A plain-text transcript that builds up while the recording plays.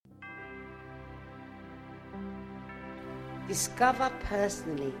Discover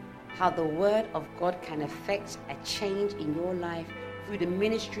personally how the Word of God can affect a change in your life through the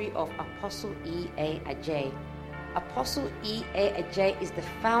ministry of Apostle E.A. Adjei. Apostle E.A. Adjei is the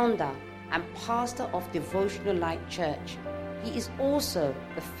founder and pastor of Devotional Light Church. He is also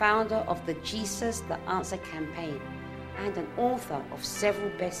the founder of the Jesus the Answer campaign and an author of several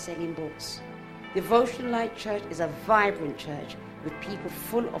best-selling books. Devotional Light Church is a vibrant church with people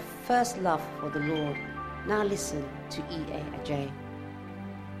full of first love for the Lord. Now listen to E.A. Adjei.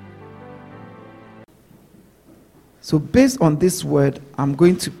 So based on this word, I'm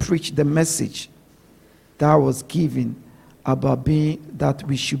going to preach the message that was given about being that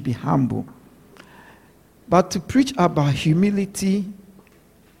we should be humble. But to preach about humility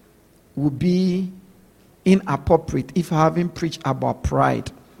would be inappropriate if I haven't preached about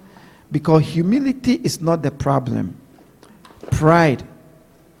pride. Because humility is not the problem. Pride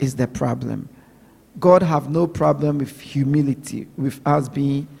is the problem. God have no problem with humility, with us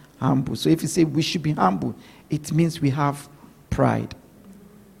being humble. So if you say we should be humble, it means we have pride.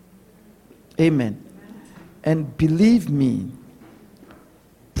 Amen. And believe me,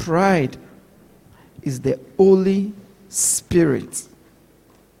 pride is the only spirit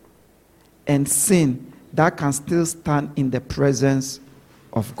and sin that can still stand in the presence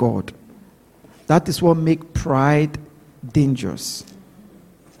of God. That is what makes pride dangerous.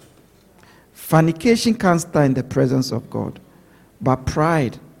 Fornication can't stand in the presence of God, but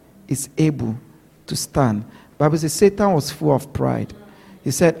pride is able to stand. The Bible says Satan was full of pride.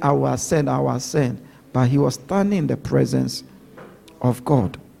 He said, I will ascend, but he was standing in the presence of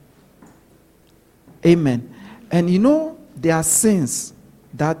God. Amen. And you know, there are sins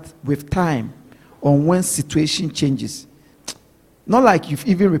that with time or when situation changes, not like you've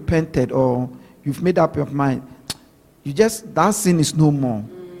even repented or you've made up your mind, that sin is no more.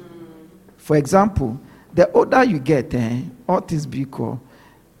 For example, the older you get, all things be equal,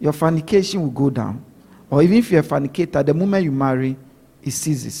 your fornication will go down. Or even if you're a fornicator, the moment you marry, it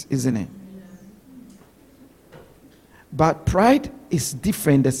ceases, isn't it? But pride is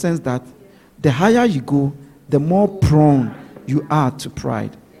different in the sense that the higher you go, the more prone you are to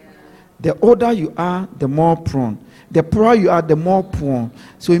pride. The older you are, the more prone. The poorer you are, the more prone.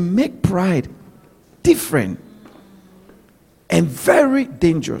 So it makes pride different and very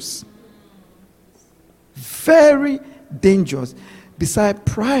dangerous. Very dangerous. Besides,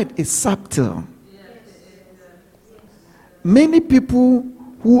 pride is subtle. Many people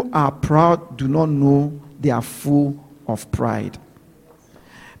who are proud do not know they are full of pride.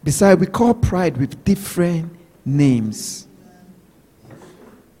 Besides, we call pride with different names.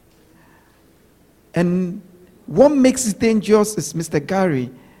 And what makes it dangerous is, Mr.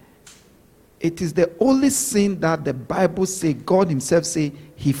 Gary, it is the only sin that the Bible says, God himself say,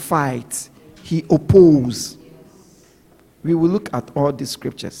 he fights, he opposes. We will look at all the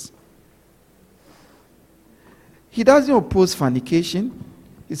scriptures. He doesn't oppose fornication.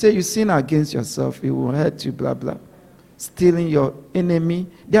 He said, you sin against yourself, it will hurt you, blah, blah. Stealing your enemy.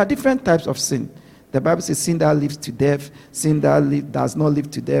 There are different types of sin. The Bible says sin that leads to death, sin that does not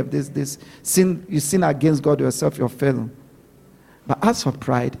lead to death, this. Sin, you sin against God yourself, your fellow. But as for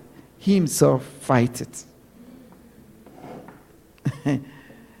pride, he himself fights it.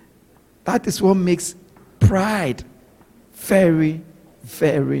 That is what makes pride very,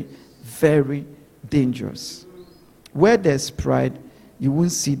 very, very dangerous. Where there's pride, you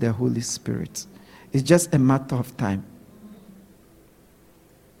won't see the Holy Spirit. It's just a matter of time.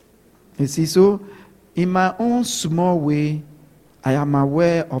 You see, so in my own small way, I am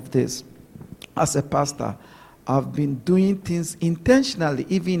aware of this. As a pastor, I've been doing things intentionally,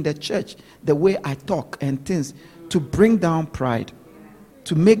 even in the church, the way I talk and things, to bring down pride,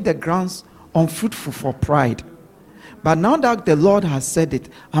 to make the grounds unfruitful for pride. But now that the Lord has said it,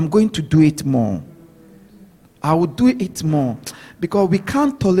 I'm going to do it more. I will do it more. Because we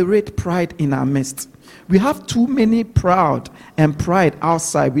can't tolerate pride in our midst. We have too many proud and pride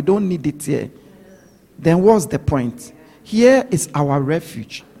outside. We don't need it here. Then what's the point? Here is our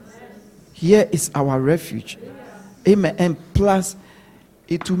refuge. Here is our refuge. Amen. And plus,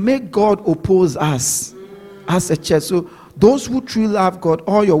 it will make God oppose us as a church. So those who truly love God,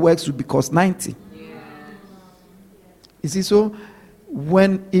 all your works will be cost 90. You see, so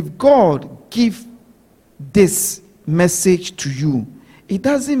if God give this message to you, it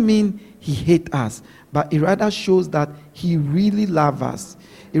doesn't mean he hates us, but it rather shows that he really loves us.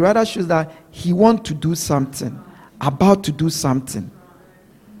 It rather shows that he wants to do something, about to do something.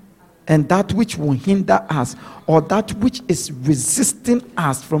 And that which will hinder us, or that which is resisting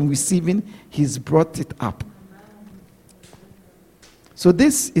us from receiving, he's brought it up. So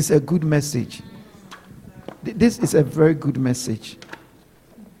this is a good message. This is a very good message.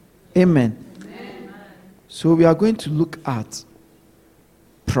 Amen. So we are going to look at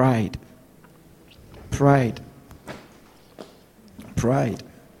pride. Pride. Pride.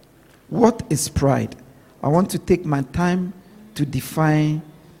 What is pride? I want to take my time to define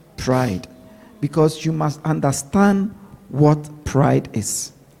pride, because you must understand what pride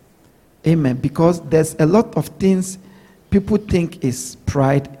is. Amen. Because there's a lot of things people think is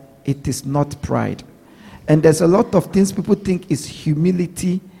pride. It is not pride. And there's a lot of things people think is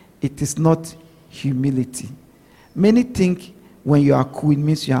humility. It is not humility. Many think when you are cool, it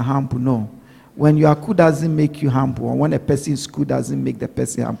means you are humble. No. When you are cool doesn't make you humble. Or when a person is cool doesn't make the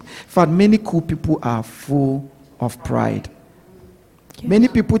person humble. In fact, many cool people are full of pride. Yes. Many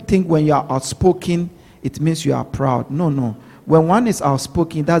people think when you are outspoken, it means you are proud. No, no. When one is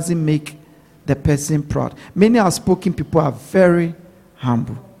outspoken, it doesn't make the person proud. Many outspoken people are very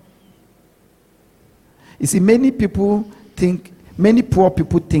humble. You see, many poor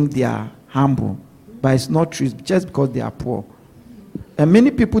people think they are humble, but it's not true. It's just because they are poor. And many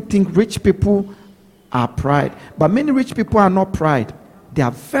people think rich people are pride, but many rich people are not pride. They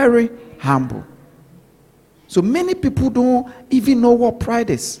are very humble. So many people don't even know what pride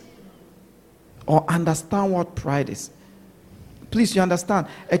is or understand what pride is. Please, you understand,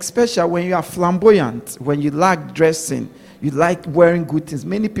 especially when you are flamboyant, when you like dressing, you like wearing good things.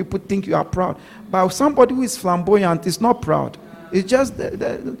 Many people think you are proud. But somebody who is flamboyant is not proud. It's just,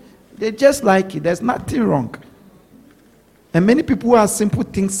 they just like it. There's nothing wrong. And many people who are simple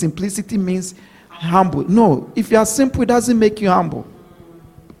think simplicity means humble. No, if you are simple, it doesn't make you humble.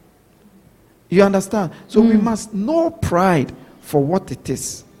 You understand? So we must know pride for what it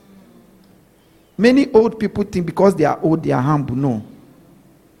is. Many old people think because they are old, they are humble. No.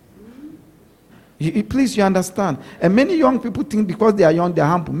 Please, you understand. And many young people think because they are young, they are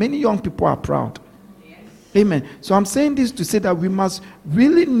humble. Many young people are proud. Yes. Amen. So I'm saying this to say that we must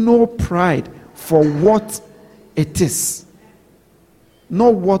really know pride for what it is.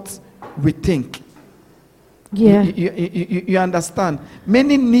 Not what we think. Yeah. You understand?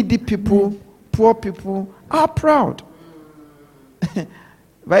 Many needy people, poor people are proud.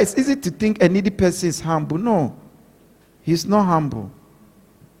 But it's easy to think a needy person is humble. No, he's not humble.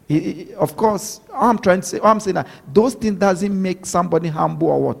 Of course, I'm saying that those things doesn't make somebody humble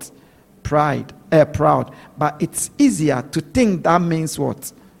or what? Proud. But it's easier to think that means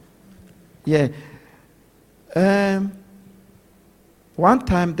what? Yeah. One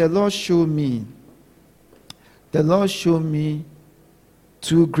time the Lord showed me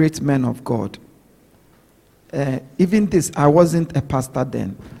two great men of God. Even this, I wasn't a pastor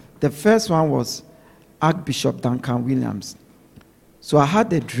then. The first one was Archbishop Duncan Williams. So I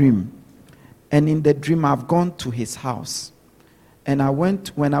had a dream, and in the dream I've gone to his house. And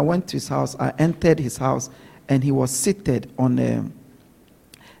when I went to his house, I entered his house, and he was seated on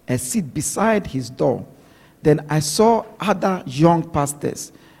a seat beside his door. Then I saw other young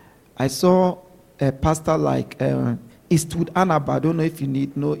pastors. I saw a pastor like Eastwood Anaba. I don't know if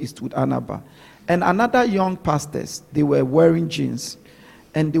you know Eastwood Anaba. And another young pastors, they were wearing jeans.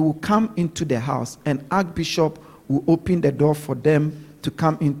 And they would come into the house, and Archbishop will open the door for them to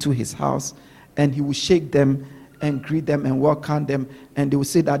come into his house, and he will shake them and greet them and welcome them, and they will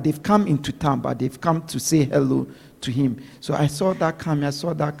say that they've come into town, but they've come to say hello to him. So I saw that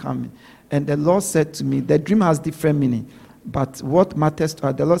coming, and the Lord said to me, the dream has different meaning, but what matters to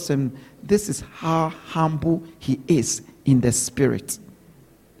us, the Lord said, this is how humble he is in the spirit.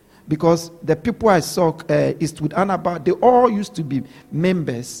 Because the people I saw, Eastwood Anaba, they all used to be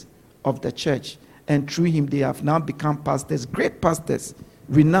members of the church. And through him, they have now become pastors, great pastors,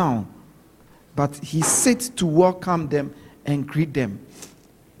 renowned. But he sits to welcome them and greet them.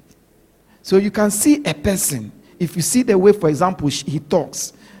 So you can see a person. If you see the way, for example, he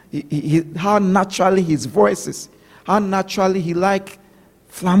talks, how naturally his voice is, how naturally he like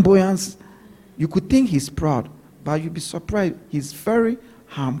flamboyance. You could think he's proud, but you'd be surprised. He's very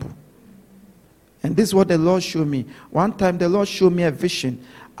humble. And this is what the Lord showed me. One time the Lord showed me a vision.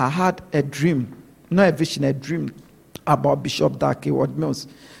 I had a dream. Not a vision, a dream about Bishop Dark Hayward Mills.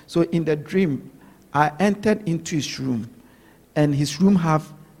 So in the dream, I entered into his room. And his room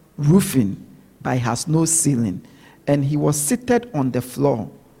have roofing, but it has no ceiling. And he was seated on the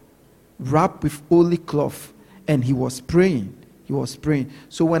floor, wrapped with holy cloth. And he was praying.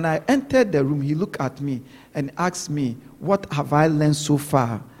 So when I entered the room, he looked at me and asked me, what have I learned so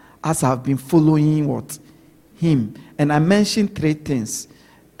far as I've been following him? And I mentioned 3 things.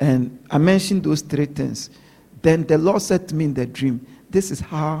 And I mentioned those 3 things. Then the Lord said to me in the dream, this is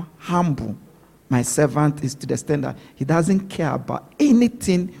how humble my servant is, to the extent that he doesn't care about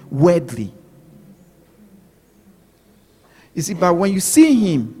anything worldly. You see, but when you see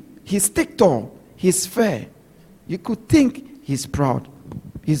him, he's thick tall, he's fair. You could think he's proud.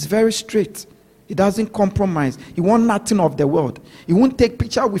 He's very straight. He doesn't compromise. He wants nothing of the world. He won't take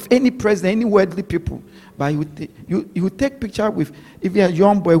picture with any president, any worldly people. But he would take picture with if you're a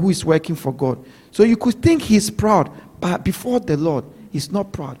young boy who is working for God. So you could think he's proud, but before the Lord, he's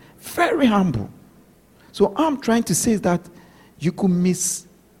not proud. Very humble. So I'm trying to say that you could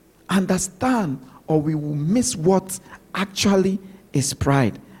misunderstand, or we will miss what actually is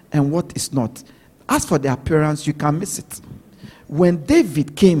pride and what is not. As for the appearance, you can miss it. When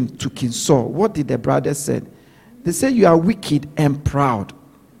David came to King Saul, what did the brothers say? They said, you are wicked and proud.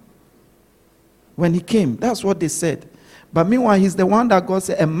 When he came, that's what they said. But meanwhile, he's the one that God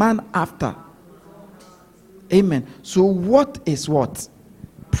said, a man after. Amen. So what is what?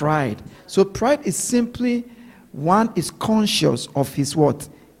 Pride. So pride is simply one is conscious of his what?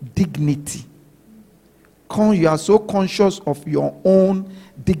 Dignity. You are so conscious of your own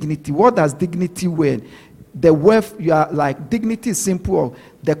dignity. What does dignity mean? The worth, you are like, dignity is simple,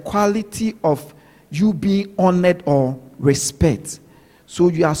 the quality of you being honored or respect. So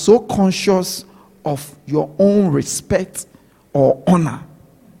you are so conscious of your own respect or honor.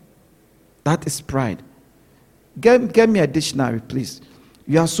 That is pride. Get me a dictionary, please.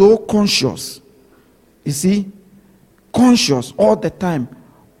 You are so conscious. You see? Conscious all the time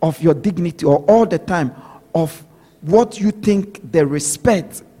of your dignity, or all the time of what you think the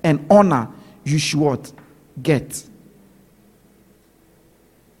respect and honor you should what? Get.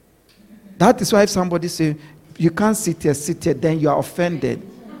 That is why if somebody say you can't sit here, then you are offended,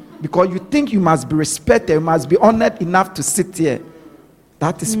 because you think you must be respected, you must be honored enough to sit here.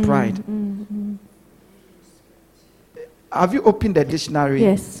 That is pride. Have you opened the dictionary?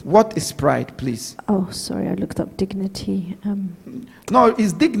 Yes. What is pride, please? Oh, sorry, I looked up dignity. No,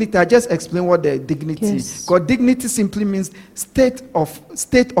 it's dignity. I just explained what the dignity is. Because dignity simply means state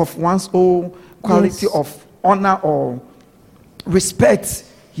of one's own quality of honor or respect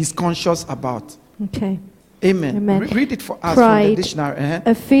he's conscious about. Okay. Amen. Amen. Read it for us Pride, from the dictionary.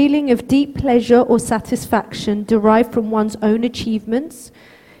 a feeling of deep pleasure or satisfaction derived from one's own achievements.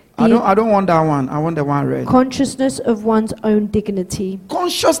 I don't want that one. I want the one read. Consciousness of one's own dignity.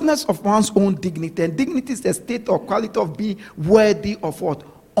 Consciousness of one's own dignity. And dignity is the state or quality of being worthy of what?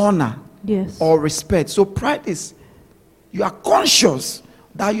 Honor. Yes. Or respect. So pride is, you are conscious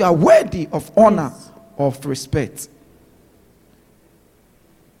that you are worthy of honor, yes, of respect.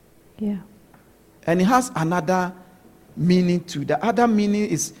 Yeah. And it has another meaning too. The other meaning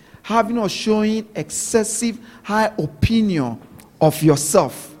is having or showing excessive high opinion of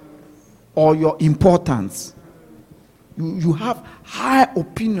yourself or your importance. You have high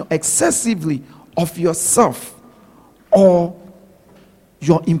opinion excessively of yourself or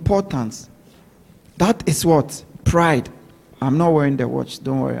your importance. That is what? Pride. I'm not wearing the watch.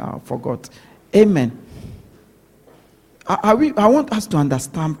 Don't worry, I forgot. Amen. I want us to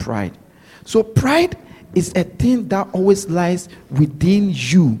understand pride. So pride is a thing that always lies within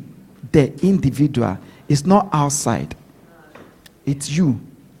you, the individual. It's not outside. It's you.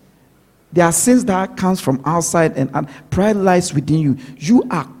 There are sins that comes from outside, and pride lies within you. You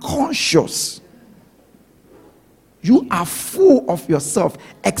are conscious. You are full of yourself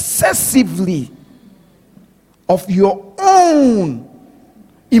excessively, of your own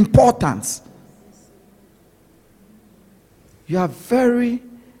importance. You are very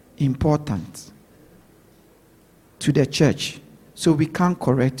important to the church, so we can't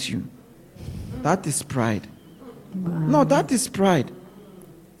correct you. That is pride. Wow. No, that is pride.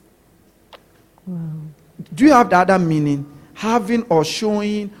 Wow. Do you have the other meaning? Having or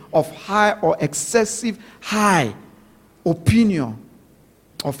showing of high or excessive high opinion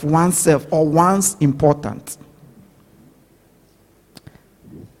of oneself or one's importance.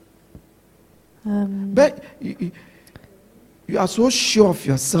 But you are so sure of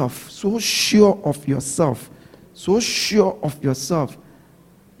yourself, so sure of yourself,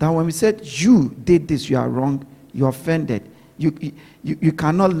 that when we said you did this, you are wrong, you're offended, you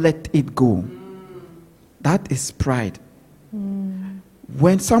cannot let it go. That is pride.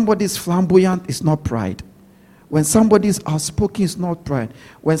 When somebody is flamboyant, it's not pride. When somebody is outspoken, it's not pride.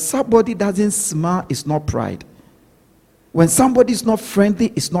 When somebody doesn't smile, it's not pride. When somebody is not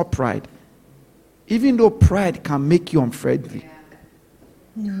friendly, it's not pride. Even though pride can make you unfriendly.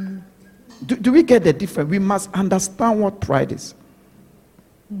 Do we get the difference? We must understand what pride is.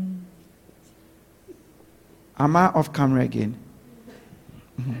 Am I off camera again?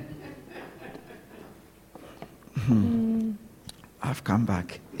 I've come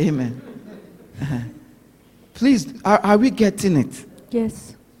back. Amen. Please, are we getting it?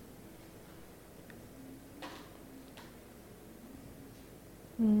 Yes.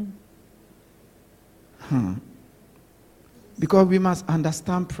 Because we must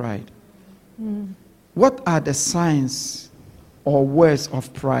understand pride. What are the signs or words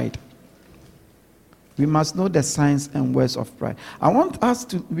of pride? We must know the signs and words of pride. I want us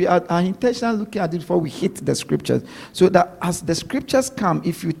to, we are intentionally looking at it before we hit the scriptures, so that as the scriptures come,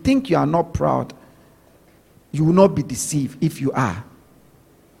 if you think you are not proud, you will not be deceived if you are.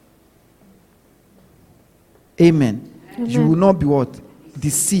 Amen. You will not be what?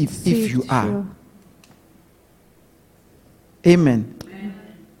 Deceived if you are. Sure. Amen.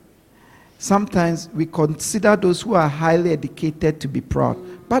 Sometimes we consider those who are highly educated to be proud,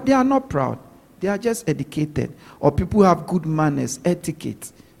 but they are not proud. They are just educated. Or people who have good manners,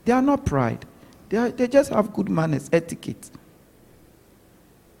 etiquette. They are not pride. They just have good manners, etiquette.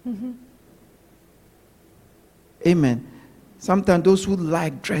 Amen. Sometimes those who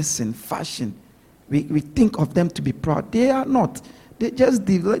like dressing, fashion, we think of them to be proud. They are not.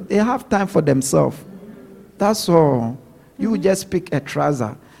 They have time for themselves. That's all. You just pick a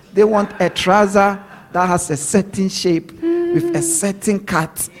trouser. They want a trouser that has a certain shape, with a certain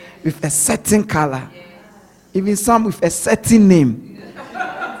cut, with a certain color. Even some with a certain name.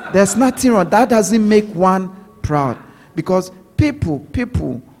 There's nothing wrong. That doesn't make one proud. Because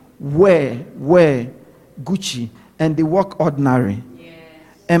people wear Gucci and they walk ordinary.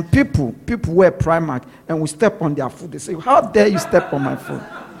 And people wear Primark and we step on their foot. They say, how dare you step on my foot?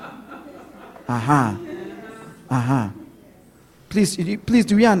 Please,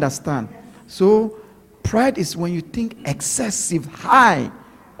 do we understand? So, pride is when you think excessive high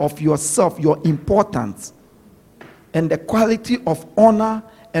of yourself, your importance, and the quality of honor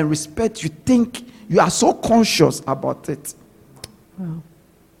and respect. You think you are so conscious about it. Wow.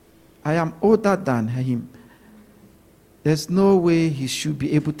 I am older than him. There's no way he should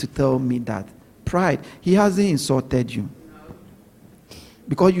be able to tell me that. Pride, he hasn't insulted you.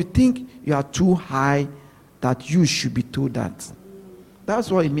 Because you think you are too high that you should be told that.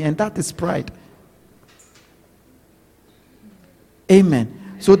 That's what it means, and that is pride.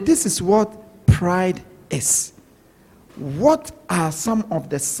 Amen. So this is what pride is. What are some of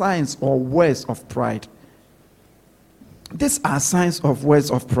the signs or words of pride? These are signs of words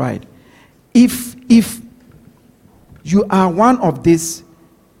of pride. If you are one of these,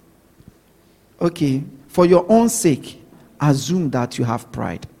 okay, for your own sake, assume that you have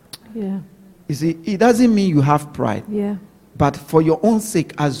pride. Yeah. You see, it doesn't mean you have pride. Yeah. But for your own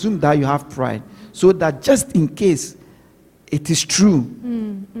sake, assume that you have pride. So that just in case it is true,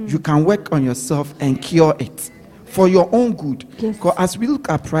 you can work on yourself and cure it. For your own good. Yes. Because as we look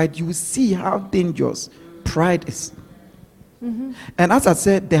at pride, you will see how dangerous pride is. And as I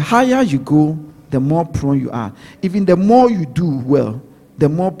said, the higher you go, the more prone you are. Even the more you do well, the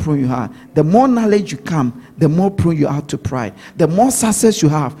more prone you are. The more knowledge you come, the more prone you are to pride. The more success you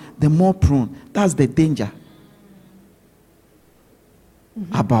have, the more prone. That's the danger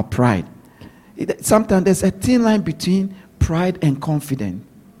about pride. Sometimes there's a thin line between pride and confidence.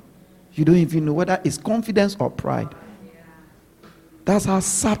 You don't even know whether it's confidence or pride. That's how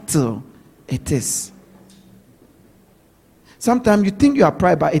subtle it is. Sometimes you think you are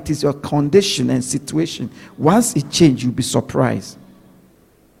pride, but it is your condition and situation. Once it changes, you'll be surprised.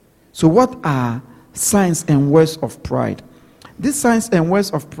 So what are signs and words of pride? These signs and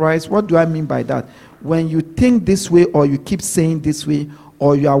words of pride, what do I mean by that? When you think this way, or you keep saying this way,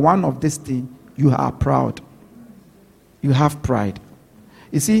 or you are one of these things, you are proud. You have pride.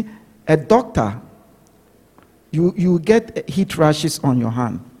 You see, a doctor, you get heat rashes on your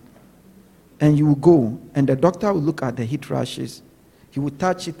hand. And you will go, and the doctor will look at the heat rashes. He will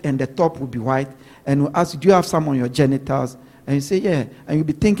touch it, and the top will be white. And will ask you, do you have some on your genitals? And you say, yeah. And you'll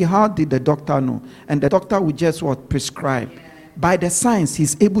be thinking, how did the doctor know? And the doctor will just prescribe. By the signs,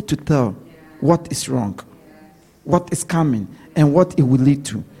 he's able to tell what is wrong, what is coming, and what it will lead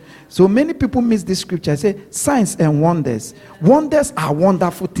to. So many people miss this scripture. Say signs and wonders. Wonders are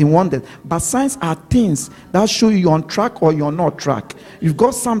wonderful things, wonders. But signs are things that show you you're on track or you're not track. You've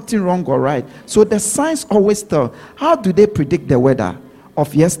got something wrong or right. So the signs always tell. How do they predict the weather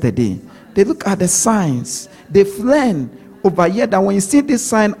of yesterday? They look at the signs. They've learned over here that when you see this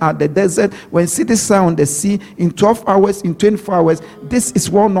sign at the desert, when you see this sign on the sea, in 12 hours, in 24 hours, this is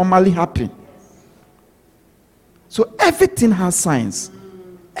what normally happens. So everything has signs.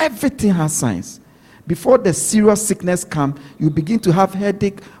 Everything has signs. Before the serious sickness comes, you begin to have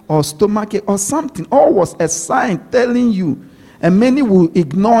headache or stomachache or something. All was a sign telling you. And many will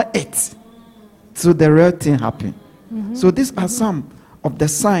ignore it. So the real thing happened. So these are some of the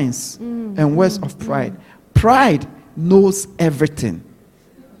signs and words of pride. Pride knows everything.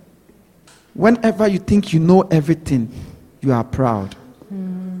 Whenever you think you know everything, you are proud.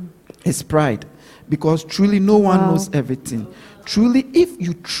 It's pride. Because truly no one Wow. knows everything. Truly, if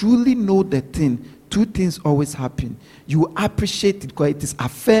you truly know the thing, two things always happen. You appreciate it because it is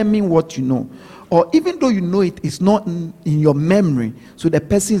affirming what you know. Or even though you know it, it's not in your memory. So the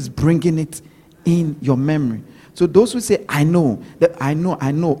person is bringing it in your memory. So those who say, I know, that I know,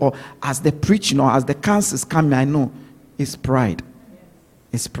 or as the preaching or as the counsels come, I know, it's pride.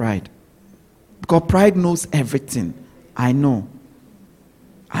 It's pride. Because pride knows everything. I know.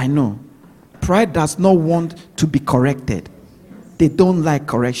 Pride does not want to be corrected. They don't like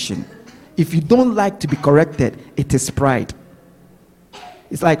correction. If you don't like to be corrected, it is pride.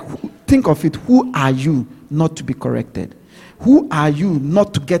 It's like, think of it, who are you not to be corrected? Who are you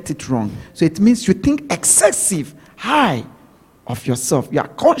not to get it wrong? So it means you think excessive, high of yourself. You are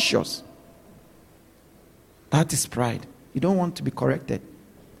conscious. That is pride. You don't want to be corrected.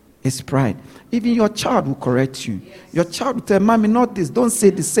 It's pride. Even your child will correct you. Your child will tell, Mommy, not this. Don't say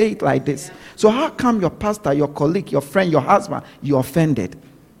this. Say it like this. So how come your pastor, your colleague, your friend, your husband, you're offended?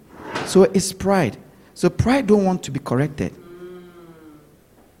 So it's pride. So pride don't want to be corrected.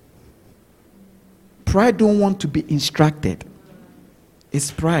 Pride don't want to be instructed.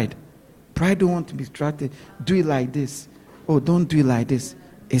 It's pride. Pride don't want to be instructed. Do it like this. Oh, don't do it like this.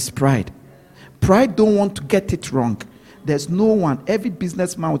 It's pride. Pride don't want to get it wrong. There's no one. Every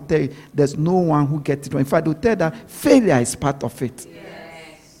businessman will tell you there's no one who gets it wrong. In fact, they'll tell that failure is part of it.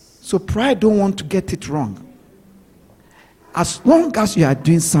 Yes. So pride don't want to get it wrong. As long as you are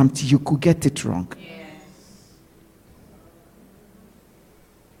doing something, you could get it wrong. Yes.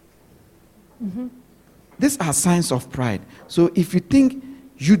 Mm-hmm. These are signs of pride. So if you think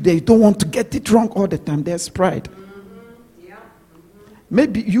they don't want to get it wrong all the time, there's pride. Mm-hmm. Yeah. Mm-hmm.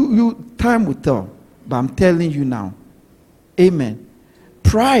 Maybe you time will tell, but I'm telling you now. Amen.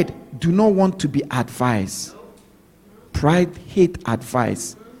 Pride do not want to be advised. Pride hate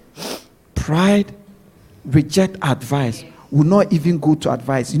advice. Pride reject advice. Will not even go to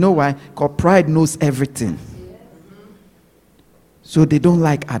advice. You know why? Because pride knows everything. So they don't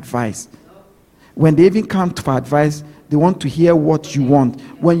like advice. When they even come for advice, they want to hear what you want.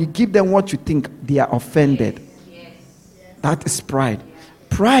 When you give them what you think, they are offended. That is pride.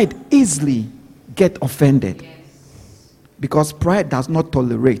 Pride easily get offended. Because pride does not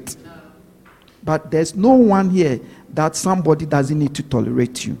tolerate. But there's no one here that somebody doesn't need to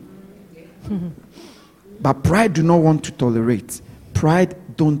tolerate you. But pride do not want to tolerate. Pride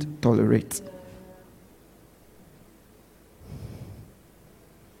don't tolerate.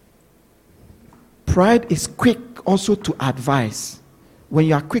 Pride is quick also to advise. When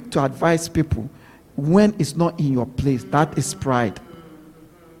you are quick to advise people, when it's not in your place, that is pride.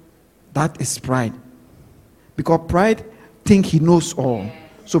 That is pride. Because pride think he knows all.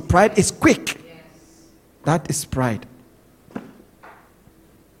 So pride is quick. That is pride.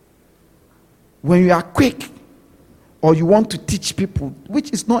 When you are quick or you want to teach people,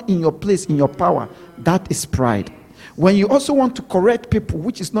 which is not in your place, in your power, that is pride. When you also want to correct people,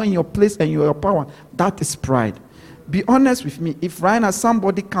 which is not in your place and your power, that is pride. Be honest with me. If Ryan,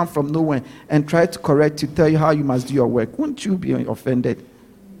 somebody come from nowhere and try to correct you, tell you how you must do your work, won't you be offended?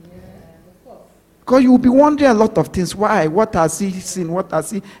 Because you will be wondering a lot of things. Why? What has he seen? What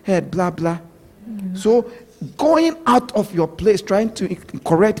has he heard? Blah, blah. Mm-hmm. So going out of your place, trying to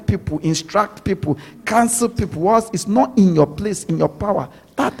correct people, instruct people, counsel people, whilst it's not in your place, in your power,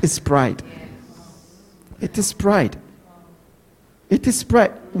 that is pride. It is pride. It is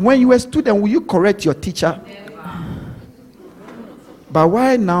pride. When you were a student, will you correct your teacher? But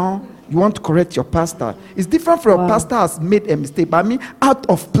why now you want to correct your pastor? It's different from a pastor has made a mistake. But I mean, out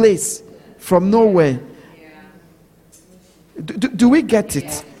of place, from nowhere. Do we get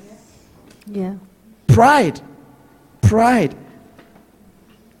it? Yeah. Pride. Pride.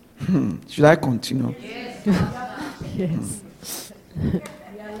 Should I continue? Yes.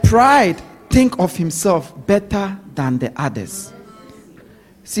 Pride think of himself better than the others.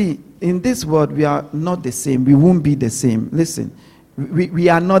 See, in this world, we are not the same. We won't be the same. Listen, we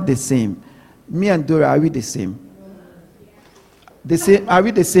are not the same. Me and Dora, are we the same? The same? Are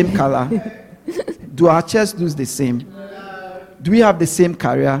we the same color? Do our chest lose the same? No. Do we have the same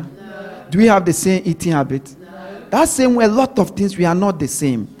career? No. Do we have the same eating habit? No. That same way, a lot of things, we are not the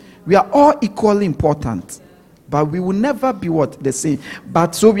same. We are all equally important. But we will never be the same.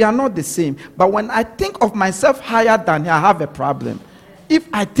 But so we are not the same. But when I think of myself higher than her, I have a problem. If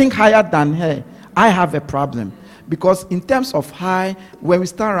I think higher than her, I have a problem. Because in terms of high, where we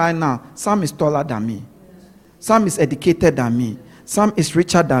stand right now, some is taller than me. Some is educated than me. Some is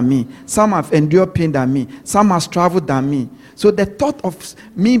richer than me. Some have endured pain than me. Some has traveled than me. So the thought of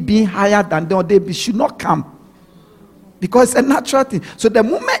me being higher than them, they should not come. Because it's a natural thing. So the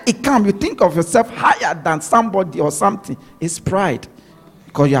moment it comes, you think of yourself higher than somebody or something. It's pride.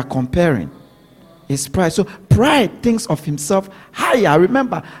 Because you are comparing. It's pride. So pride thinks of himself higher.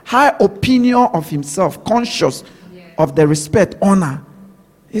 Remember, high opinion of himself, conscious of the respect, honor.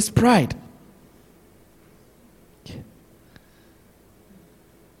 It's pride.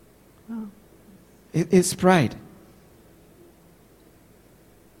 It's pride.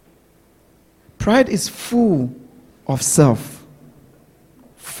 Pride is full of self.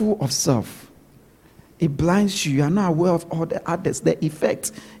 Full of self. It blinds you. You are not aware of all the others, the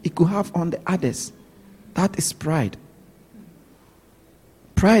effect it could have on the others. That is pride.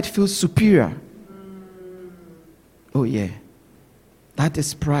 Pride feels superior. Oh, yeah. That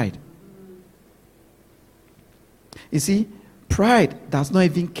is pride. You see, pride does not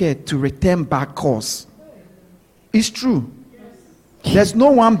even care to return back calls. It's true. There's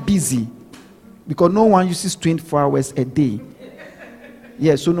no one busy because no one uses 24 hours a day.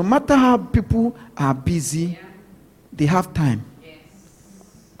 Yeah, so no matter how people are busy, they have time.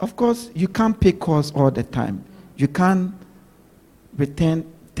 Of course, you can't pay calls all the time. You can't return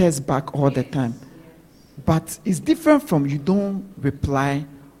text back all the time. But it's different from you don't reply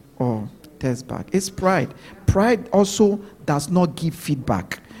or text back. It's pride. Pride also does not give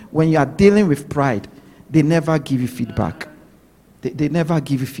feedback. When you are dealing with pride, they never give you feedback. They never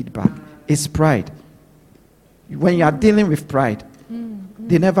give you feedback. It's pride. When you are dealing with pride,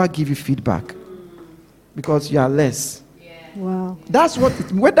 they never give you feedback because you are less. Wow. That's what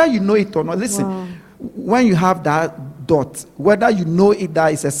whether you know it or not. Listen, Wow. when you have that dot, whether you know it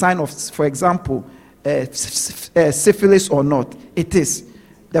that is a sign of, for example, syphilis or not, it is.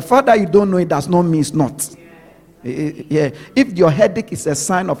 The fact that you don't know it does not mean it's not. Yeah. If your headache is a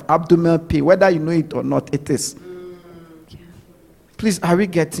sign of abdominal pain, whether you know it or not, it is. Please, are we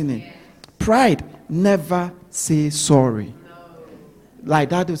getting it? Pride never says sorry. Like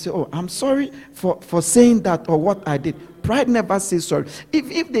that, they say, oh, I'm sorry for saying that or what I did. Pride never says sorry.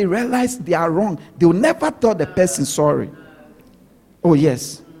 If they realize they are wrong, they will never tell the person sorry. Oh,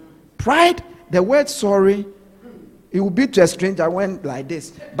 yes. Pride, the word sorry, it will be to a stranger when like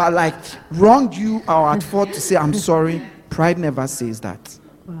this. But like wronged you or at fault to say, I'm sorry, pride never says that.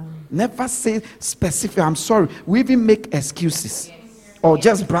 Wow. Never say specific, I'm sorry. We even make excuses. Or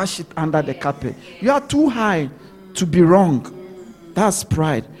just brush it under the carpet. You are too high to be wrong. That's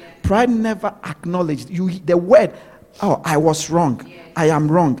pride. Pride never acknowledged you. The word, oh, I was wrong. I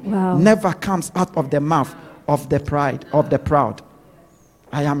am wrong. Wow. Never comes out of the mouth of the pride, of the proud.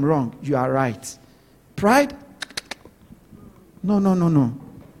 I am wrong. You are right. Pride? No.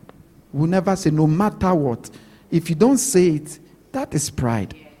 We'll never say no matter what. If you don't say it, that is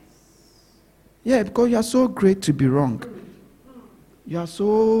pride. Yeah, because you are so great to be wrong. You are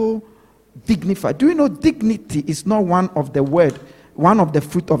so dignified. Do you know dignity is not one of the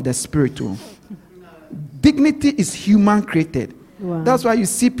fruit of the spirit too? Dignity is human created. Wow. That's why you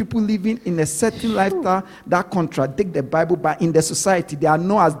see people living in a certain lifestyle that contradict the Bible, but in the society they are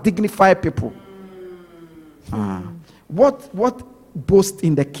known as dignified people. What boast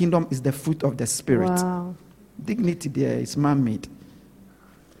in the kingdom is the fruit of the spirit. Wow. Dignity there is man-made.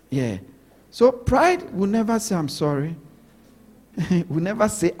 Yeah. So pride will never say I'm sorry. Will never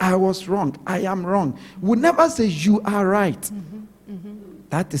say I was wrong, I am wrong. Will never say you are right.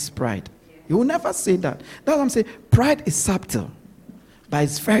 That is pride. He will never say that. That's what I'm saying. Pride is subtle, but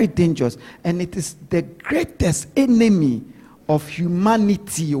it's very dangerous, and it is the greatest enemy of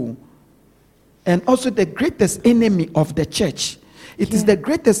humanity, and also the greatest enemy of the church. It is the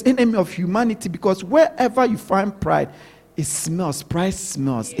greatest enemy of humanity because wherever you find pride, it smells. Pride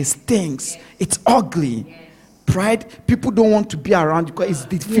smells. It stinks. It's ugly. Pride, people don't want to be around you because it's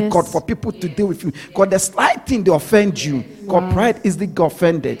difficult for people to deal with you. Because the slight thing, they offend you. Because pride is the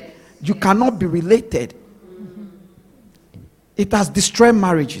offended. You cannot be related. It has destroyed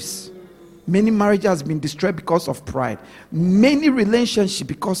marriages. Many marriages have been destroyed because of pride. Many relationships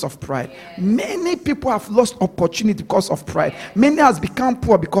because of pride. Many people have lost opportunity because of pride. Many has become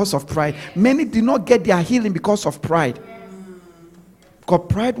poor because of pride. Many did not get their healing because of pride. Because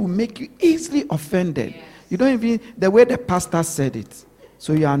pride will make you easily offended. You don't even, the way the pastor said it.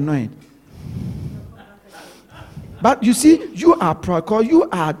 So you are annoyed. But you see, you are proud because you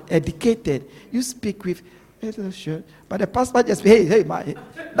are educated. You speak with, but the pastor just, hey,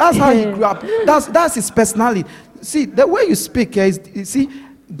 that's how he grew up. That's his personality. See, the way you speak is, you see,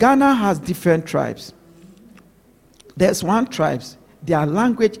 Ghana has different tribes. There's one tribe, their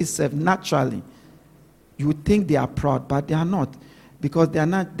language is naturally. You would think they are proud, but they are not. Because they are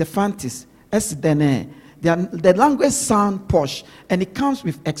not, the Fantis, the language sound posh, and it comes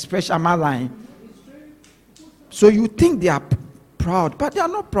with expression. Am I lying? So you think they are proud, but they are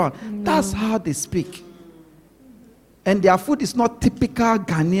not proud. That's how they speak. And their food is not typical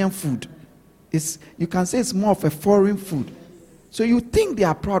Ghanaian food. You can say it's more of a foreign food. So you think they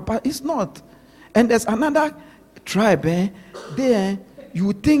are proud, but it's not. And there's another tribe, there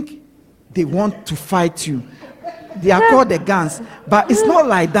you think they want to fight you. They are called the Gans, but it's not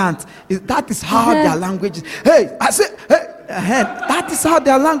like that. That is how their language is. Hey, I say, hey, that is how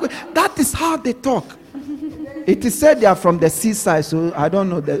their language, that is how they talk. It is said they are from the seaside, so I don't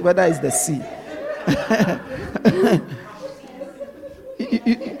know whether it's the sea.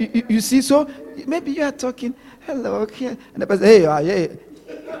 You see, so maybe you are talking, hello, okay, and the person, hey,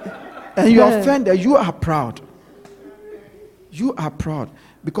 and you are offended. You are proud. You are proud.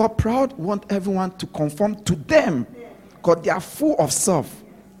 Because proud want everyone to conform to them. Because they are full of self.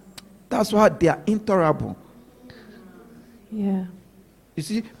 That's why they are intolerable. Yeah. You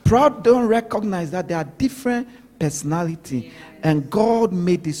see, proud don't recognize that there are different personality. And God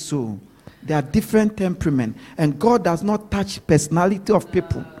made it so. There are different temperament. And God does not touch personality of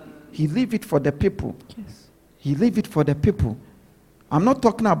people. He leave it for the people. Yes. He leave it for the people. I'm not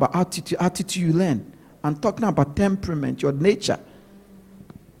talking about attitude. Attitude you learn. I'm talking about temperament, your nature.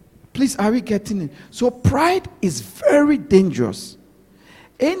 Please, are we getting it? So pride is very dangerous.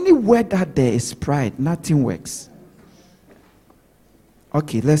 Anywhere that there is pride, nothing works.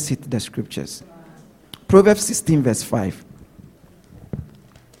 Okay, let's hit the scriptures. Proverbs 16 verse 5.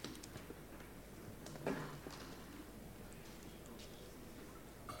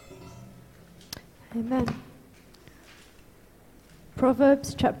 Amen.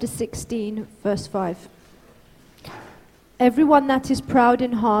 Proverbs chapter 16 verse 5. Everyone that is proud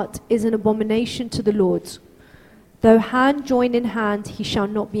in heart is an abomination to the Lord. Though hand join in hand, he shall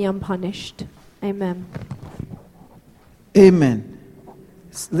not be unpunished. Amen. Amen.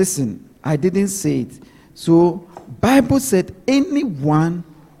 Listen, I didn't say it. So, Bible said anyone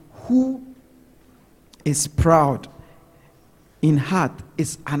who is proud in heart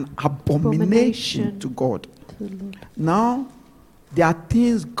is an abomination to God. Now, there are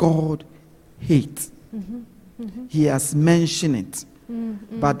things God hates. He has mentioned it.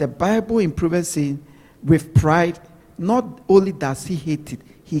 But the Bible in Proverbs says, with pride, not only does he hate it,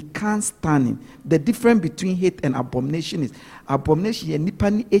 he can't stand it. The difference between hate and abomination is abomination, he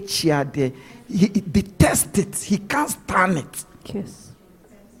detests it. He can't stand it. Yes.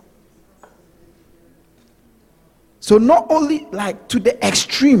 So not only like to the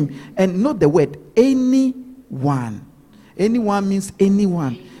extreme, and not the word, anyone. Anyone means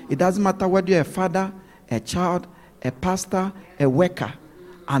anyone. It doesn't matter whether you're a father, a child, a pastor, a worker,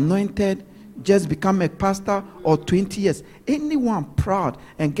 anointed, just become a pastor or 20 years. Anyone proud,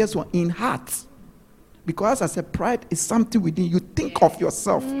 and guess what? In heart. Because as I said, pride is something within you. Think of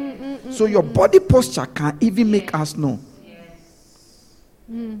yourself. So your body posture can even make us know.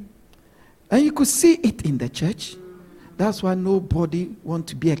 And you could see it in the church. That's why nobody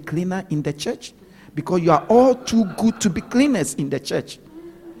wants to be a cleaner in the church. Because you are all too good to be cleaners in the church.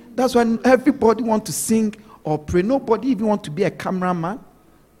 That's why everybody wants to sing or pray. Nobody even wants to be a cameraman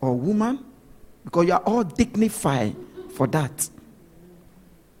or woman. Because you are all dignified for that.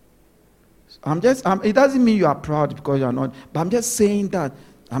 It doesn't mean you are proud because you are not. But I'm just saying that.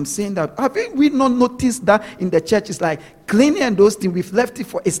 Have we not noticed that in the church? It's like cleaning and those things. We've left it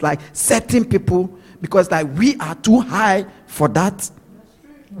for, it's like certain people. Because like we are too high for that.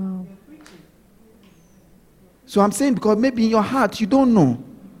 Wow. So I'm saying because maybe in your heart you don't know.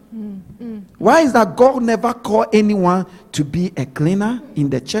 Why is that God never called anyone to be a cleaner in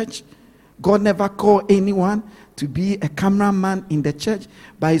the church? God never called anyone to be a cameraman in the church,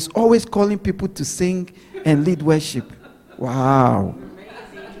 but he's always calling people to sing and lead worship. Wow.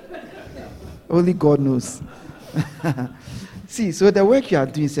 Only God knows. See, so the work you are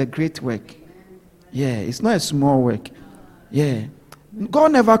doing is a great work. Yeah, it's not a small work. Yeah.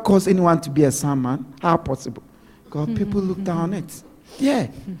 God never calls anyone to be a sermon. How possible? God, people look down on it. Yeah.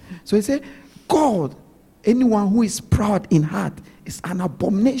 So he said, God, anyone who is proud in heart is an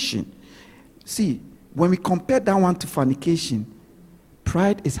abomination. See, when we compare that one to fornication,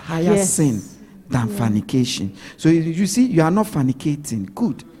 pride is higher sin than fornication. So you see, you are not fornicating.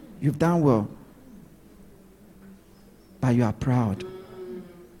 Good. You've done well. But you are proud,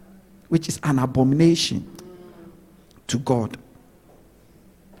 which is an abomination to God.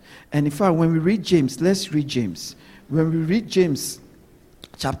 And in fact, when we read James, let's read James. When we read James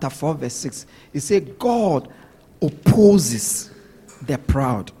chapter 4 verse 6, it says God opposes the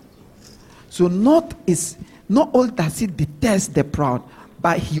proud. So not only does he detest the proud,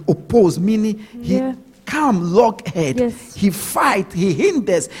 but he opposes, meaning he become loghead. Yes. He fight, he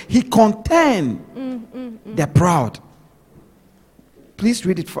hinders, he contend the proud. Please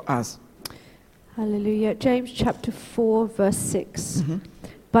read it for us. Hallelujah. James chapter 4, verse 6.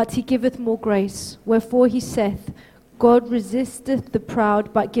 But he giveth more grace. Wherefore he saith, God resisteth the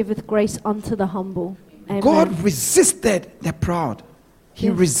proud, but giveth grace unto the humble. Amen. God resisted the proud. He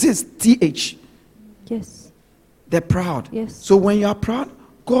Yes. resists, TH, Yes. the proud. Yes. So when you are proud,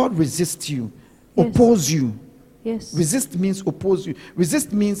 God resists you, Yes. oppose you. Yes. Resist means oppose you.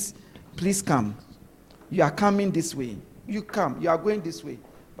 Resist means, please come. You are coming this way. You come. You are going this way.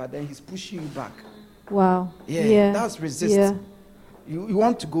 But then he's pushing you back. Wow. Yeah, that's resist. Yeah. You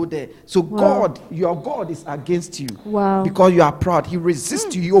want to go there. So Wow. God, your God is against you. Wow. Because you are proud. He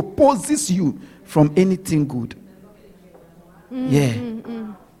resists you. He opposes you from anything good. Yeah.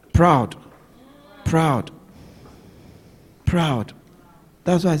 Proud. Proud. Proud.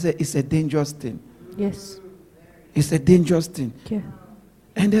 That's why I say it's a dangerous thing. Yes. It's a dangerous thing. Yeah.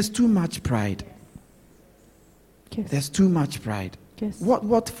 And there's too much pride. Yes. There's too much pride. Yes.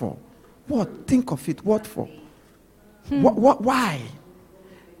 What for? What? Think of it. What for? What? Why?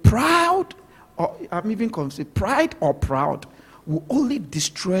 Proud, or I'm even confused. Pride or proud will only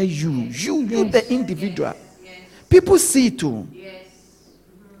destroy you. You the individual. People see it too.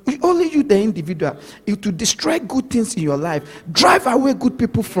 Only you, the individual. It will destroy good things in your life. Drive away good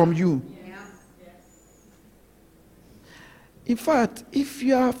people from you. In fact, if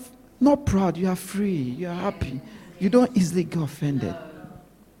you are not proud, you are free, you are happy. You don't easily get offended.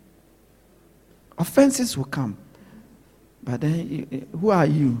 Offenses will come. But then, who are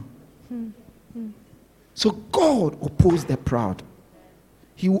you? So God opposes the proud.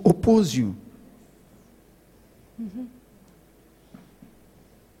 He will oppose you.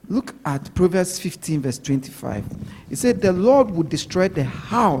 Look at Proverbs 15 verse 25. It said, the Lord will destroy the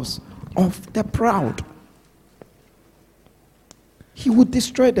house of the proud. He will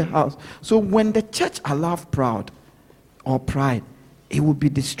destroy the house. So when the church allows proud or pride, it will be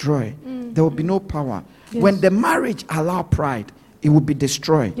destroyed. There will be no power. Yes. When the marriage allow pride, it will be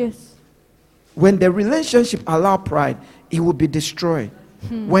destroyed. Yes. When the relationship allow pride, it will be destroyed.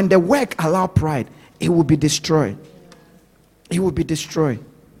 When the work allow pride, it will be destroyed. It will be destroyed.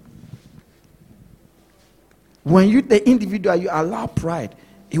 When you, the individual, you allow pride,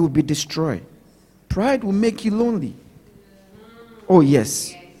 it will be destroyed. Pride will make you lonely. Oh,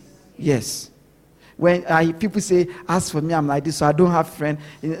 yes. Yes. When people say, as for me, I'm like this, so I don't have friends.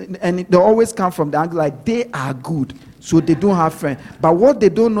 And they always come from the angle like they are good, so they don't have friends. But what they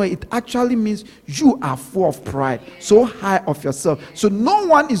don't know, it actually means you are full of pride, so high of yourself. So no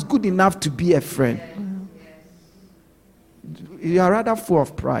one is good enough to be a friend. You are rather full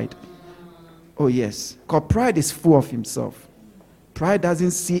of pride. Oh, yes. Because pride is full of himself. Pride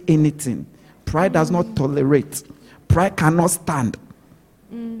doesn't see anything. Pride does not tolerate. Pride cannot stand.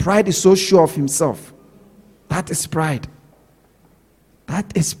 Pride is so sure of himself. That is pride.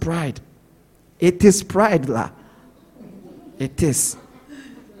 That is pride. It is pride, la. It is.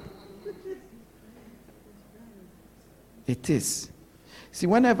 It is. See,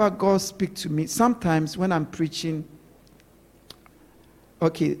 whenever God speaks to me, sometimes when I'm preaching,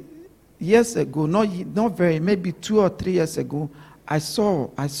 okay, years ago, not very, maybe 2 or 3 years ago, I saw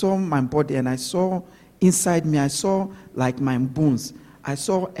my body and I saw inside me, I saw like my bones. I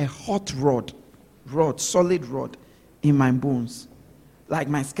saw a hot rod, solid rod in my bones, like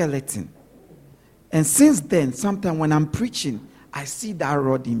my skeleton. And since then, sometimes when I'm preaching, I see that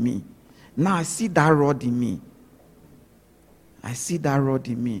rod in me. Now I see that rod in me. I see that rod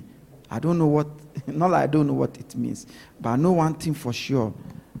in me. I don't know what, not like I don't know what it means, but I know one thing for sure.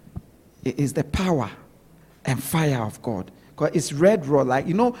 It is the power and fire of God. Because it's red rod, like,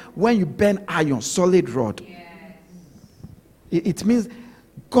 you know, when you burn iron, solid rod. Yes. It means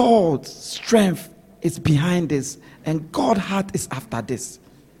God's strength is behind this, and God's heart is after this.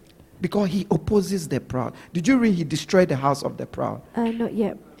 Because he opposes the proud. Did you read he destroyed the house of the proud? Not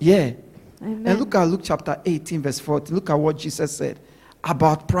yet. Yeah. Amen. And look at Luke chapter 18, verse 14. Look at what Jesus said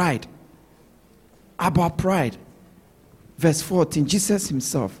about pride. About pride. Verse 14, Jesus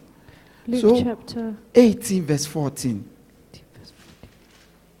himself. Luke chapter 18, verse 14.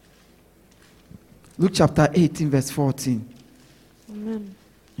 Luke chapter 18, verse 14. Amen.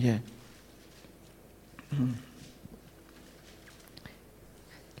 Yeah.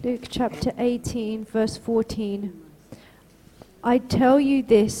 Luke chapter 18, verse 14. I tell you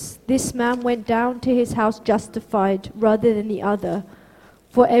this man went down to his house justified rather than the other.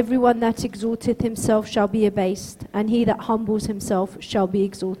 For everyone that exalteth himself shall be abased, and he that humbles himself shall be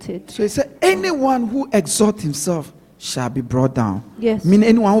exalted. So he said, anyone who exalts himself shall be brought down. Yes. Meaning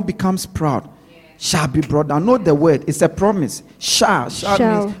anyone who becomes proud shall be brought down. Note the word. It's a promise. Shall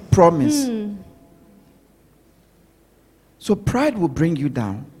means promise. So pride will bring you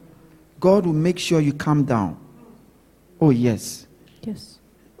down. God will make sure you come down. Oh, yes. Yes.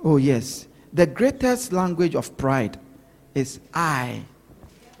 Oh, yes. The greatest language of pride is I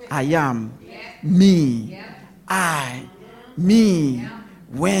am, me, I, me,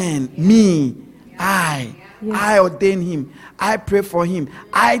 when, me, I. Yes. I ordain him. I pray for him.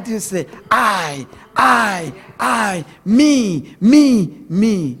 I just say, I, me.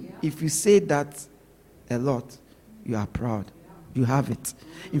 If you say that a lot, you are proud. You have it.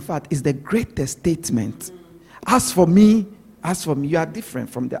 In fact, it's the greatest statement. As for me, you are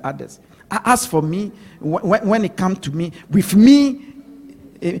different from the others. As for me, when it comes to me, with me,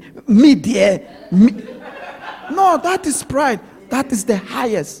 me dear, me. No, that is pride. That is the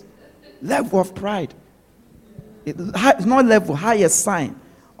highest level of pride. It's not level, highest sign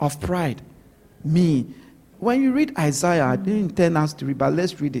of pride. Me. When you read Isaiah, I didn't intend us to read, but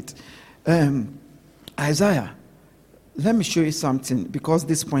let's read it. Isaiah, let me show you something because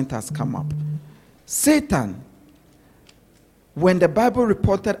this point has come up. Satan, when the Bible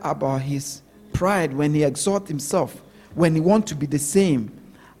reported about his pride, when he exalts himself, when he wants to be the same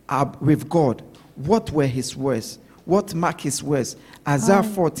with God, what were his words? What mark his words? Isaiah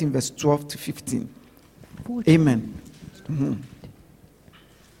 14 verse 12 to 15. 14. Amen. Mm-hmm.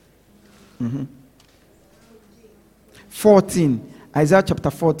 Mm-hmm. 14. Isaiah chapter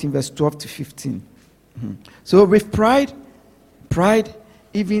 14 verse 12 to 15. Mm-hmm. So with pride,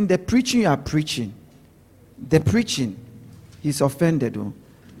 even the preaching you are preaching, he's offended.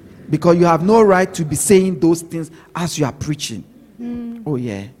 Because you have no right to be saying those things as you are preaching. Oh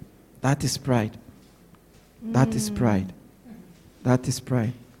yeah, that is pride. That is pride. That is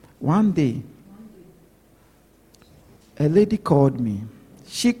pride. One day, a lady called me.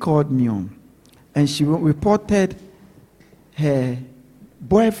 She called me on, and she reported her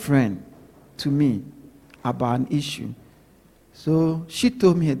boyfriend to me about an issue. So she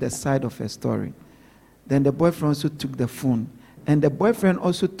told me the side of her story. Then the boyfriend also took the phone. And the boyfriend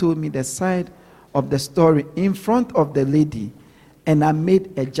also told me the side of the story in front of the lady. And I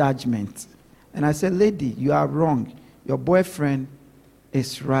made a judgment. And I said, lady, you are wrong. Your boyfriend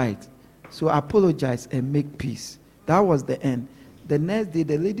is right. So apologize and make peace. That was the end. The next day,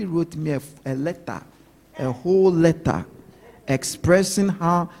 the lady wrote me a letter, a whole letter, expressing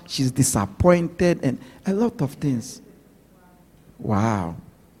how she's disappointed and a lot of things. Wow.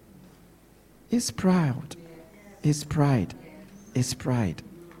 It's pride. It's pride. It's pride.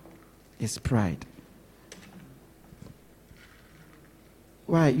 It's pride.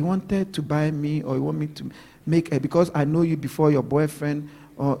 Why? You wanted to buy me, or you want me to make it because I know you before your boyfriend?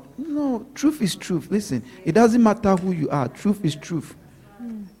 Or no, truth is truth. Listen, it doesn't matter who you are. Truth is truth.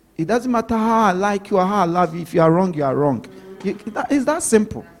 It doesn't matter how I like you or how I love you. If you are wrong, you are wrong. It's that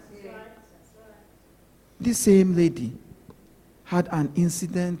simple. This same lady had an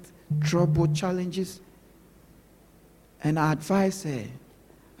incident, trouble, challenges. And I advised her.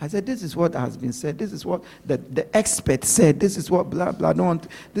 I said, this is what has been said. This is what the expert said. This is what blah, blah,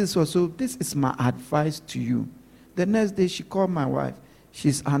 this is my advice to you. The next day, she called my wife.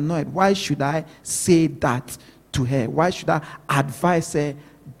 She's annoyed. Why should I say that to her? Why should I advise her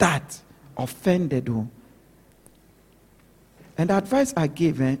that? Offended her. And the advice I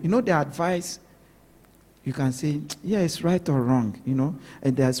gave her, the advice, you can say, yeah, it's right or wrong,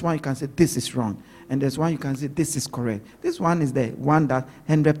 And there's one you can say, this is wrong. And there's one you can say, this is correct. This one is the one that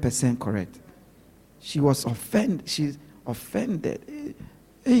 100% correct. She was offended. She's offended.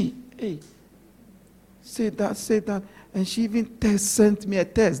 Hey, say that. And she even sent me a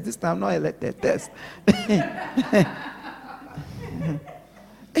test. This time, not a letter, test.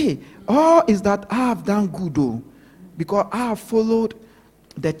 Hey, all is that I have done good, though. Because I have followed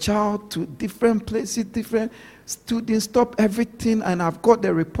the child to different places, different students, stop everything, and I've got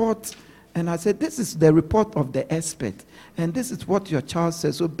the report. And I said, this is the report of the expert. And this is what your child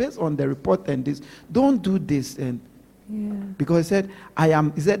says. So based on the report and this, don't do this. And because he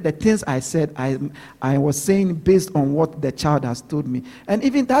said the things I said, I was saying based on what the child has told me. And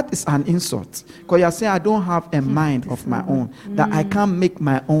even that is an insult. Because you're saying I don't have a mind of my own, that I can't make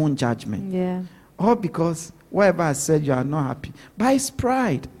my own judgment. Yeah. All because whatever I said, you are not happy. By his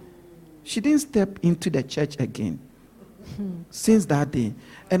pride. She didn't step into the church again. Since that day.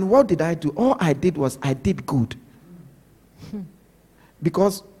 And what did I do? All I did was I did good.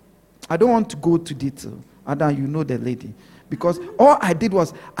 Because I don't want to go to detail. Adam, you know the lady. Because all I did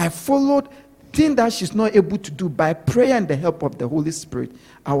was I followed things that she's not able to do by prayer and the help of the Holy Spirit.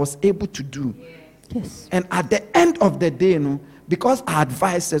 I was able to do. Yes. And at the end of the day, because I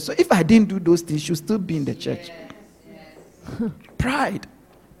advised her. So if I didn't do those things, she'll still be in the church. Pride.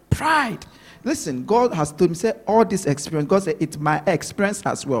 Listen, God has told me, say, all this experience, God said, it's my experience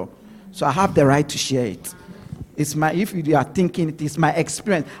as well. So I have the right to share it. It's my, if you are thinking it is my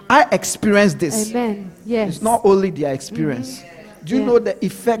experience. I experienced this. Amen. Yes. It's not only their experience. Do you know the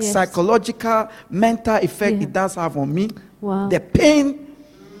effect, psychological, mental effect it does have on me? Wow. The pain,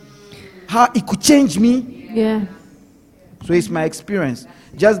 how it could change me. Yeah. So it's my experience.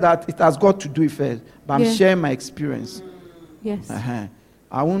 Just that it has got to do with it. But I'm sharing my experience. Yes.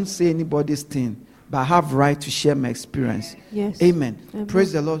 I won't say anybody's thing, but I have right to share my experience. Yes. Amen. Amen.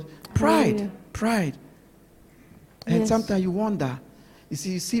 Praise the Lord. Pride. And Yes. sometimes you wonder,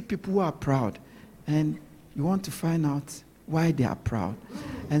 you see people who are proud, and you want to find out why they are proud.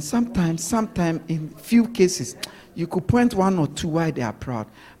 And sometimes in few cases, you could point one or two why they are proud.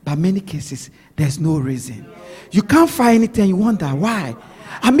 But many cases, there's no reason. You can't find anything, you wonder why.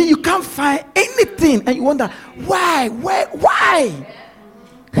 I mean, you can't find anything, and you wonder why. Why?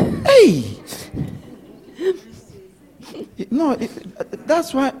 Hey!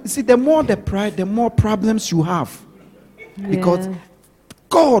 That's why, see, the more the pride, the more problems you have. Because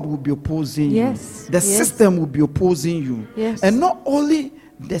God will be opposing you. The system will be opposing you. And not only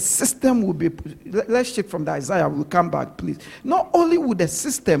the system will be, let's check from the Isaiah, we'll come back, please. Not only will the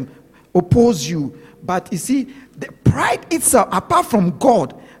system oppose you, but you see, the pride itself, apart from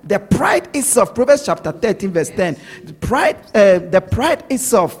God, the pride itself, Proverbs chapter 13, verse 10, the pride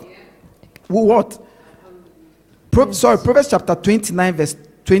itself will what? Proverbs chapter 29, verse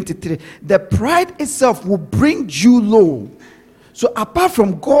 23. The pride itself will bring you low. So apart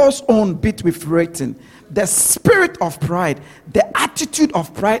from God's own bit with written, the spirit of pride, the attitude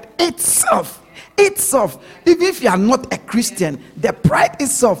of pride itself, even if you are not a Christian, the pride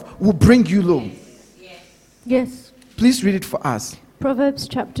itself will bring you low. Yes. Please read it for us. Proverbs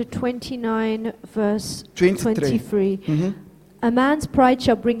chapter 29, verse 23. 23. A man's pride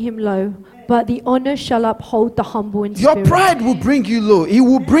shall bring him low, but the honor shall uphold the humble in spirit. Your pride will bring you low. It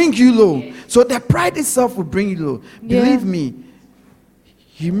will bring you low. So the pride itself will bring you low. Believe me,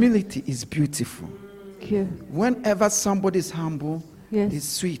 humility is beautiful. Whenever somebody is humble, it's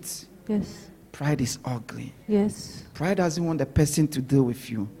sweet. Pride is ugly. Pride doesn't want the person to deal with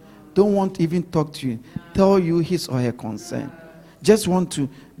you. Don't want to even talk to you. Tell you his or her concern. Just want to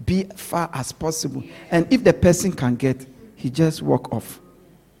be far as possible. And if the person can get, he just walk off.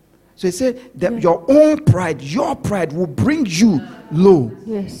 So he said that your own pride, your pride will bring you low.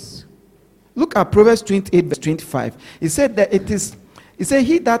 Look at Proverbs 28, verse 25. He said that he said,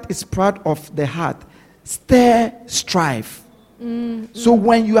 he that is proud of the heart, stir strife. So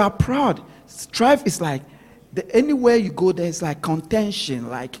when you are proud, strife is like, anywhere you go, there's like contention.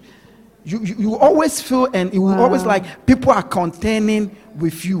 Like you always feel, and it will always like people are contending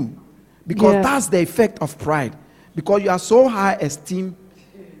with you. Because that's the effect of pride. Because you are so high esteem,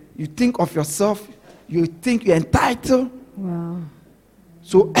 you think of yourself, you think you're entitled.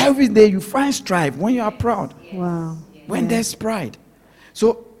 So every day you find strife when you are proud. When there's pride.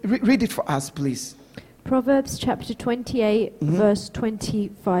 So read it for us, please. Proverbs chapter 28, verse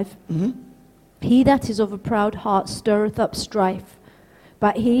 25. He that is of a proud heart stirreth up strife,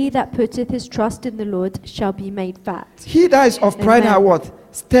 but he that putteth his trust in the Lord shall be made fat. He that is of pride heart what?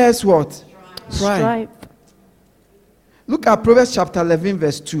 Stirs what? Pride. Strife. Look at Proverbs chapter 11,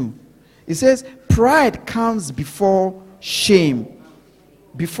 verse 2. It says, pride comes before shame.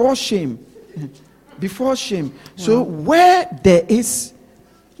 Before shame. Before shame. So where there is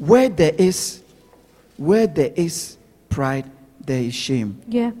pride, there is shame.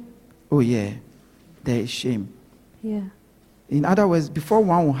 Oh yeah, there is shame. In other words, before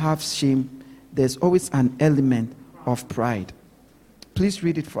one will have shame, there's always an element of pride. Please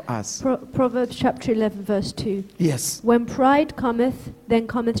read it for us. Proverbs chapter 11, verse 2. Yes. When pride cometh, then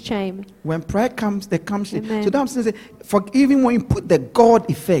cometh shame. When pride comes, there comes shame. Amen. So that's saying, for even when you put the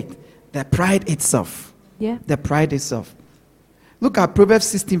God effect, the pride itself. The pride itself. Look at Proverbs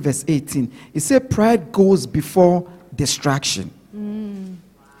 16, verse 18. It says pride goes before distraction.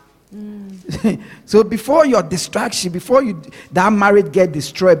 So before your distraction, before that marriage get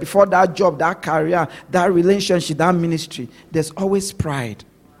destroyed, before that job, that career, that relationship, that ministry, there's always pride.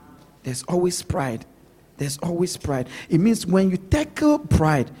 There's always pride. There's always pride. It means when you tackle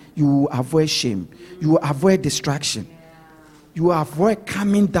pride, you will avoid shame. You will avoid distraction. You will avoid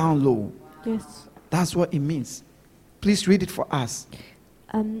coming down low. That's what it means. Please read it for us.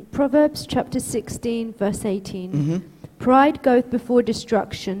 Proverbs chapter 16, verse 18. Pride goeth before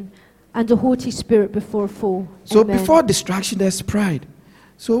destruction, and a haughty spirit before a fall. So before distraction, there's pride.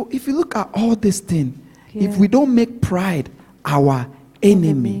 So if you look at all this thing, if we don't make pride our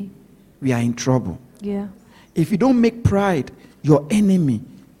enemy, we are in trouble. Yeah. If you don't make pride your enemy,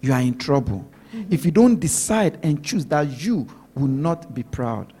 you are in trouble. If you don't decide and choose that you will not be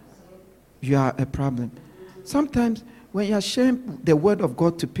proud, you are a problem. Sometimes when you are sharing the word of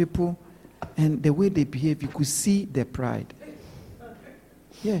God to people and the way they behave, you could see their pride.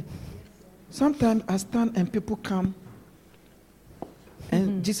 Yeah. Sometimes I stand and people come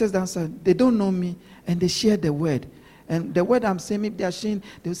and Jesus answered, they don't know me and they share the word. And the word I'm saying, maybe they are sharing,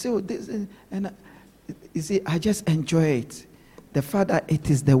 they'll say, oh, this, and you see, I just enjoy it. The fact that it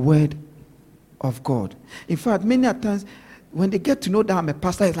is the word of God. In fact, many times when they get to know that I'm a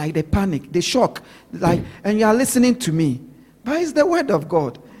pastor, it's like they panic, they shock, like, and you are listening to me. But it's the word of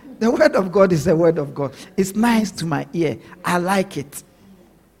God. The word of God is the word of God. It's nice to my ear. I like it.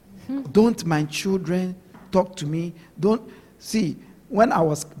 Don't my children talk to me. Don't see when I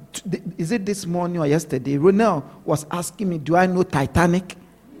was. Is it this morning or yesterday? Ronel was asking me, "Do I know Titanic?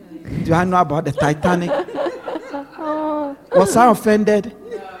 Do I know about the Titanic?" Was I offended?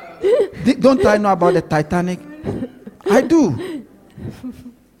 Don't I know about the Titanic? I do.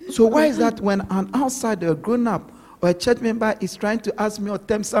 So why is that when an outsider, a grown-up, or a church member is trying to ask me or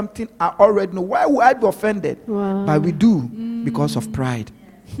tell me something I already know, why would I be offended? Wow. But we do because of pride.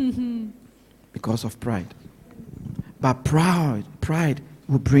 Because of pride. But pride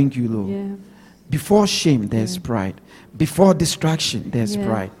will bring you low. Yeah. Before shame, there's pride. Before distraction, there's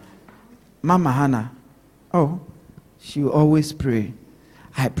pride. Mama Hannah, she will always pray.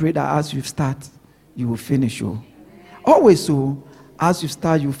 I pray that as you start, you will finish. Always so, as you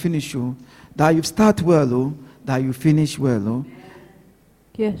start, you finish. That you start well, that you finish well.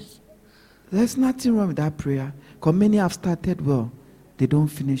 Yes. There's nothing wrong with that prayer. Because many have started well, they don't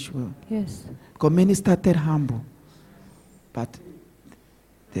finish well. Yes. Because many started humble, but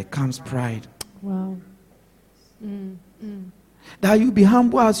there comes pride. Wow. That you be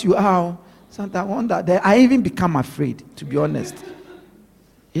humble as you are. Sometimes I wonder that I even become afraid, to be honest.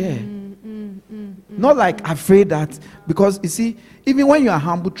 Yeah. Not like afraid that, because you see, even when you are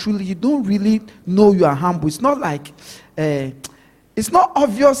humble, truly, you don't really know you are humble. It's not like, it's not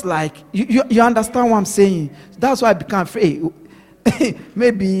obvious like, you understand what I'm saying. That's why I become afraid.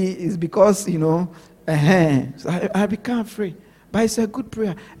 Maybe it's because, so I become afraid. But it's a good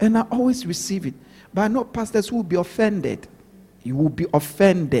prayer, and I always receive it. But I know pastors who will be offended. You will be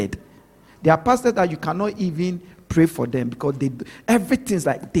offended. There are pastors that you cannot even pray for them because everything's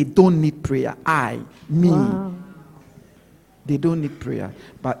like they don't need prayer. Wow. They don't need prayer.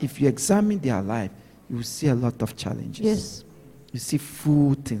 But if you examine their life, you will see a lot of challenges. Yes. You see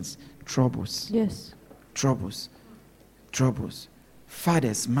full things, troubles. Yes. Troubles.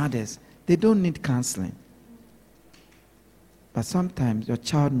 Fathers, mothers, they don't need counseling. But sometimes your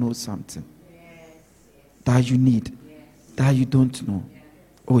child knows something that you need, that you don't know.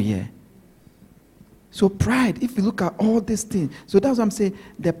 Oh yeah. So pride, if you look at all these things, so that's what I'm saying,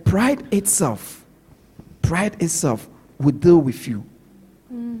 the pride itself will deal with you.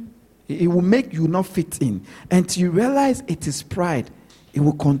 It will make you not fit in. Until you realize it is pride, it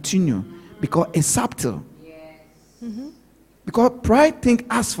will continue because it's subtle. Because pride think,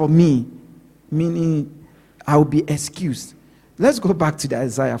 as for me, meaning I will be excused. Let's go back to the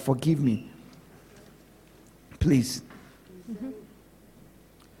Isaiah. Forgive me. Please.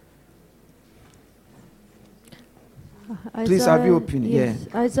 Please have your opinion. Yes.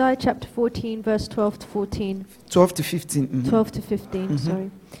 Yeah. Isaiah chapter 14, verse 12 to 14. 12 to 15. 12 to 15,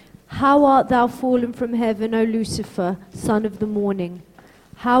 sorry. How art thou fallen from heaven, O Lucifer, son of the morning?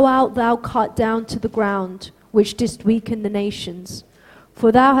 How art thou cut down to the ground, which didst weaken the nations?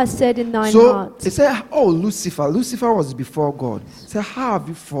 For thou hast said in thine heart. So, it said, Lucifer. Lucifer was before God. So how have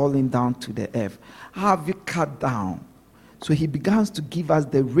you fallen down to the earth? How have you cut down? So he begins to give us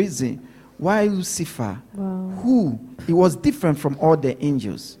the reason why Lucifer, who he was different from all the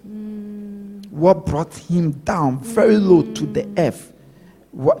angels, what brought him down very low to the earth.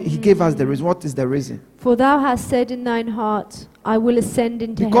 He gave us the reason. What is the reason? For thou hast said in thine heart, I will ascend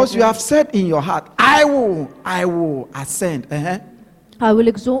into heaven. Because you have said in your heart, I will ascend. I will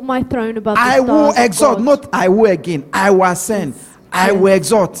exalt my throne above the I stars will of exalt, God. not I will again. I will ascend. Yes. I will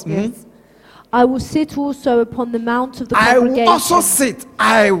exalt. Yes. I will sit also upon the mount of the I congregation. will also sit.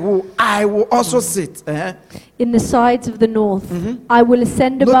 I will also sit. In the sides of the north. I will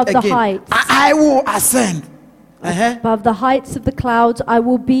ascend above the heights. I will ascend. Above the heights of the clouds, I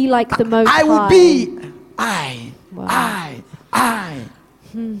will be like the Most High. I will be. Wow. I.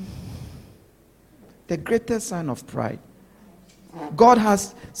 The greatest sign of pride. God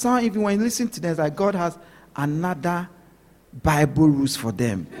has, some even when you listen to them, like God has another Bible rules for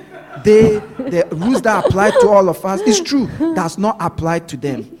them. the rules that apply to all of us, it's true, does not apply to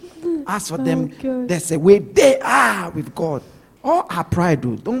them. As for them, God. there's a way they are with God. All are pride,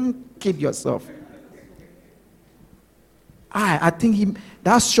 though. Don't kid yourself. I think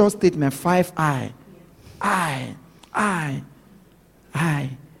that short statement, 5 I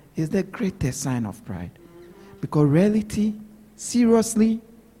is the greatest sign of pride. Because reality, seriously,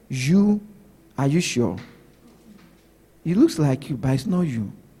 are you sure? It looks like you, but it's not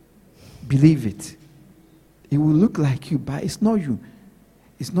you. Believe it. It will look like you, but it's not you.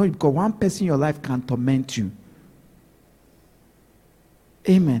 It's not you, because one person in your life can torment you.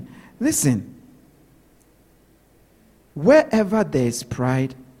 Amen. Listen. Wherever there is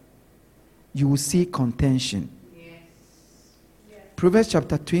pride, you will see contention. Yes. Proverbs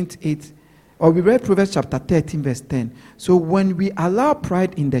chapter 28, or we read Proverbs chapter 13, verse 10. So when we allow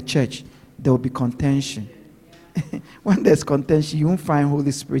pride in the church, there will be contention. When there's contention, you won't find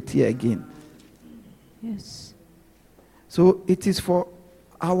Holy Spirit here again. Yes. So it is for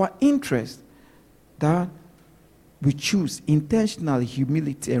our interest that we choose intentionally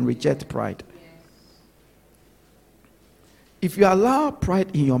humility and reject pride. If you allow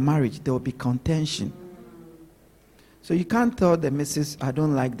pride in your marriage, there will be contention. So you can't tell the missus, I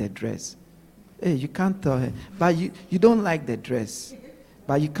don't like the dress. Hey, you can't tell her. But you don't like the dress.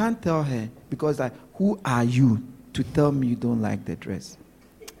 But you can't tell her because who are you to tell me you don't like the dress?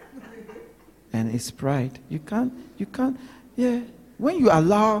 And it's pride. You can't, yeah. When you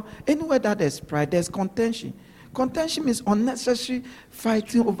allow, anywhere that there's pride, there's contention. Contention means unnecessary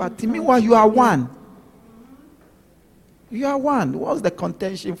fighting over things. Meanwhile, you are one. You are one. What's the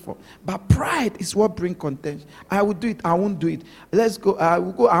contention for? But pride is what brings contention. I will do it. I won't do it. Let's go. I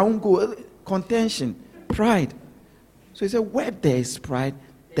will go. I won't go. Contention. Pride. So he said, where there is pride,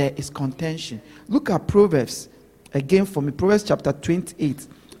 there is contention. Look at Proverbs again for me. Proverbs chapter 28,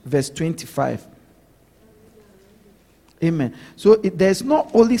 verse 25. Amen. So there's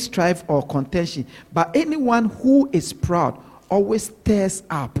not only strife or contention, but anyone who is proud always stirs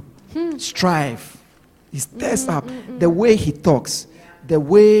up strife. He stirs up the way he talks, the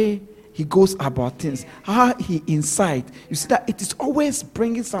way he goes about things, how he incite. You see that it is always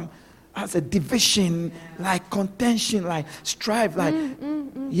bringing some as a division, like contention, like strife, like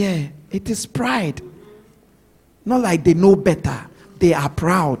yeah, it is pride. Not like they know better. They are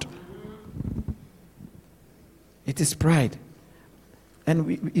proud. It is pride.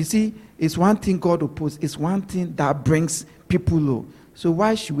 And you see, it's one thing God opposes. It's one thing that brings people low. So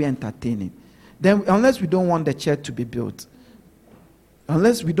why should we entertain it? Then, unless we don't want the church to be built,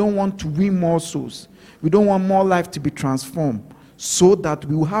 unless we don't want to win more souls, we don't want more life to be transformed, so that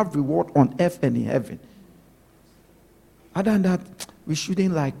we will have reward on earth and in heaven. Other than that, we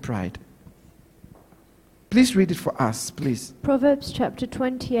shouldn't like pride. Please read it for us, please. Proverbs chapter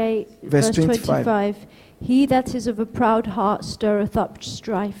 28, Verse verse 25. He that is of a proud heart stirreth up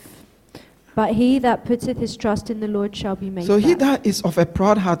strife, but he that putteth his trust in the Lord shall be made So he fat. that is of a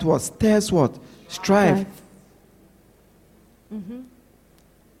proud heart what? Stirs what? Strife. Mm-hmm.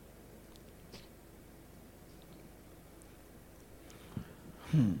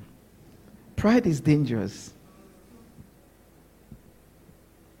 Pride is dangerous.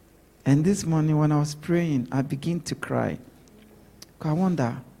 And this morning when I was praying, I began to cry. I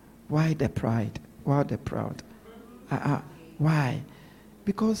wonder, why the pride? Why the proud? Why?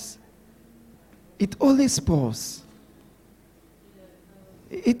 Because it only spoils.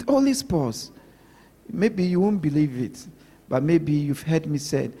 It only spoils. Maybe you won't believe it, but maybe you've heard me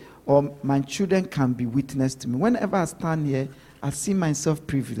say, or my children can be witness to me. Whenever I stand here, I see myself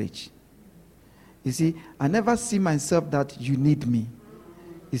privileged. You see, I never see myself that you need me.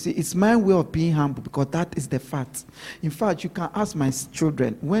 You see, it's my way of being humble because that is the fact. In fact, you can ask my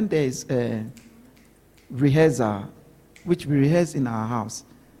children, when there is a rehearsal, which we rehearse in our house,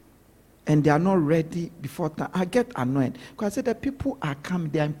 and they are not ready before time, I get annoyed. Because I say the people are coming,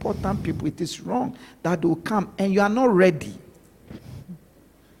 they are important people. It is wrong that they will come and you are not ready.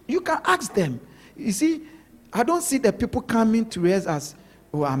 You can ask them. You see, I don't see the people coming to rehearse as,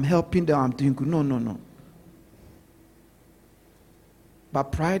 oh, I'm helping them, I'm doing good. No. But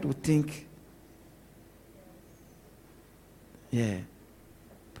pride would think, yeah,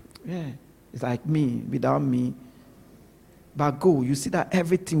 it's like me, without me. But go, you see that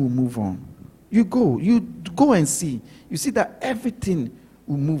everything will move on. You go and see. You see that everything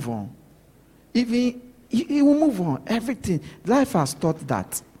will move on. Even, it will move on, everything. Life has taught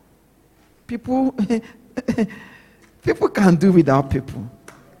that. People can do without people.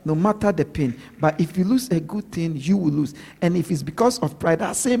 No matter the pain. But if you lose a good thing, you will lose. And if it's because of pride,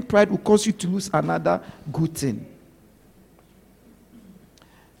 that same pride will cause you to lose another good thing.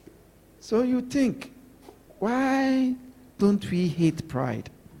 So you think, why don't we hate pride?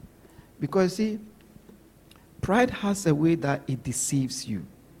 Because see, pride has a way that it deceives you.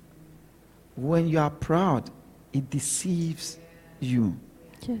 When you are proud, it deceives you.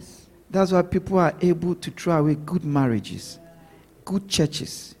 Yes. That's why people are able to throw away good marriages, good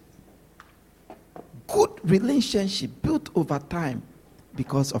churches, good relationship built over time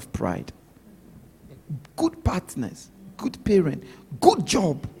because of pride. Good partners, good parent, good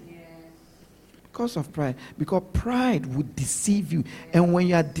job. Because of pride. Because pride would deceive you. And when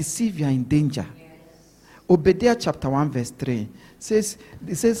you are deceived, you are in danger. Obadiah chapter 1 verse 3 says,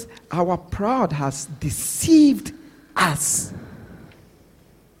 it says, our pride has deceived us.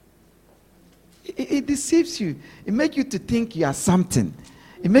 It deceives you. It makes you to think you are something.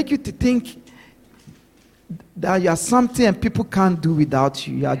 It makes you to think that you are something and people can't do without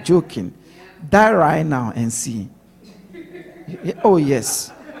you. You are joking. Die right now and see. Oh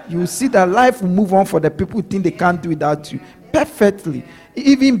yes. You will see that life will move on for the people who think they can't do without you. Perfectly.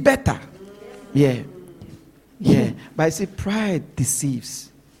 Even better. Yeah. Yeah. But I say pride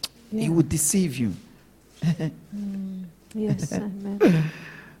deceives. Yeah. It will deceive you. Yes, amen.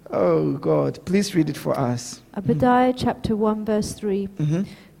 Oh God, please read it for us. Obadiah chapter 1 verse 3.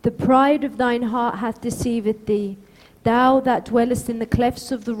 The pride of thine heart hath deceived thee, thou that dwellest in the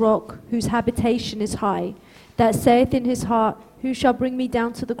clefts of the rock, whose habitation is high, that saith in his heart, who shall bring me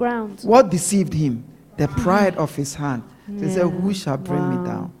down to the ground? What deceived him? The pride of his hand. He said, who shall bring me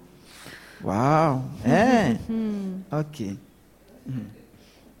down? Wow. Okay.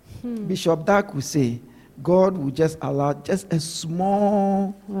 Bishop Dark will say, God will just allow just a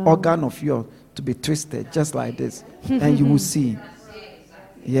small organ of yours to be twisted, just like this, and you will see.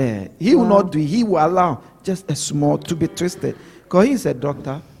 Yeah, he will not do it. He will allow just a small to be twisted, because he's a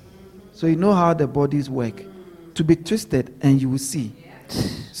doctor, so he knows how the bodies work. To be twisted, and you will see.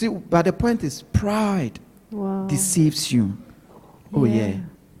 See, but the point is, pride deceives you. Oh yeah.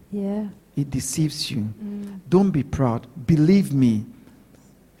 Yeah. It deceives you. Don't be proud. Believe me.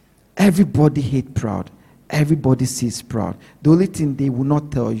 Everybody hates proud. Everybody sees proud. The only thing they will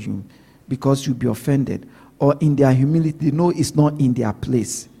not tell you, because you'll be offended, or in their humility, they know it's not in their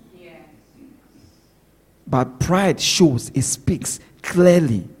place. But pride shows, it speaks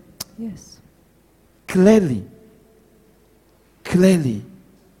clearly. Yes. Clearly.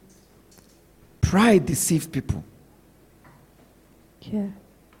 Pride deceives people. Yeah.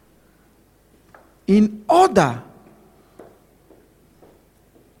 In order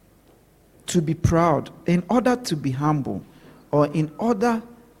to be proud, in order to be humble, or in order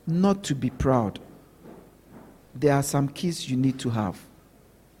not to be proud, there are some keys you need to have.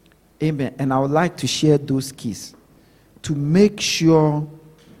 Amen. And I would like to share those keys to make sure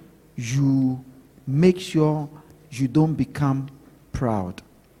you don't become proud.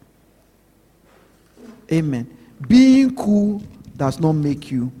 Amen. Being cool does not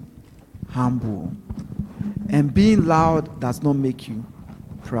make you humble. And being loud does not make you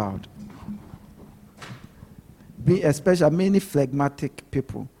proud. Especially many phlegmatic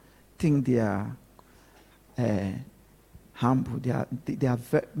people think they are humble.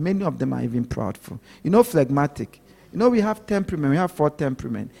 Many of them are even proudful. Phlegmatic. We have temperament. We have 4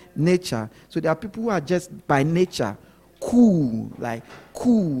 temperament. Nature. So there are people who are just by nature cool,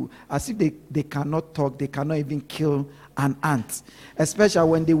 as if they cannot talk. They cannot even kill an ant. Especially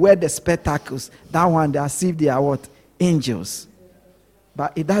when they wear the spectacles. That one, they are as if they are what? Angels.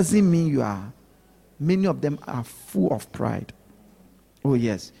 But it doesn't mean you are. Many of them are full of pride. Oh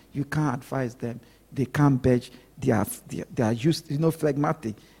yes, you can't advise them. They can't budge. They are used,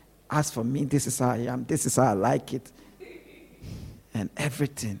 phlegmatic. As for me, this is how I am. This is how I like it. And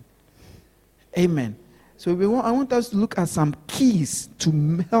everything. Amen. So I want us to look at some keys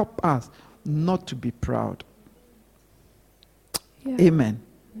to help us not to be proud. Yeah. Amen.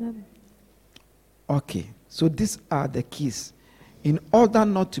 Okay. So these are the keys. In order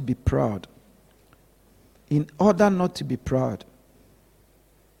not to be proud.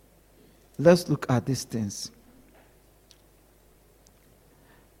 Let's look at these things.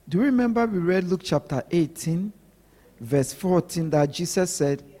 Do you remember we read Luke chapter 18, verse 14, that Jesus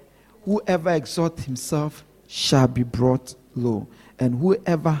said, whoever exalts himself shall be brought low, and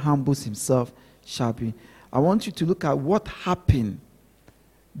whoever humbles himself shall be. I want you to look at what happened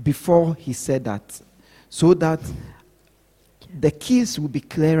before he said that, so that the keys will be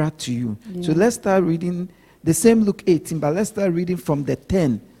clearer to you. Yeah. So let's start reading the same Luke 18, but let's start reading from the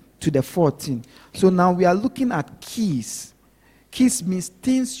 10 to the 14. So now we are looking at keys Keys means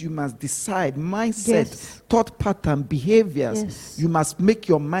things you must decide, mindset, Yes. thought pattern, behaviors. Yes. You must make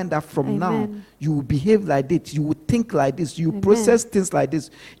your mind up from now. Amen. You will behave like this. You will think like this. You will Amen. process things like this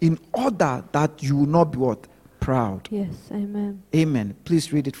in order that you will not be what? Proud. Yes, amen. Amen.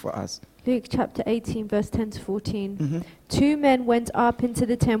 Please read it for us. Luke chapter 18, verse 10 to 14. Mhm. 2 men went up into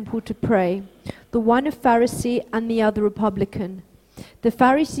the temple to pray, the one a Pharisee and the other a publican. The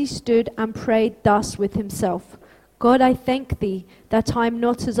Pharisee stood and prayed thus with himself: God, I thank thee that I am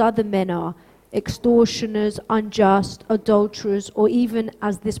not as other men are, extortioners, unjust, adulterers, or even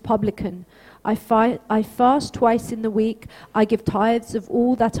as this publican. I fast twice in the week, I give tithes of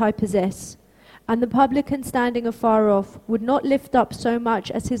all that I possess. And the publican, standing afar off, would not lift up so much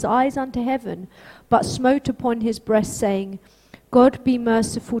as his eyes unto heaven, but smote upon his breast, saying, God, be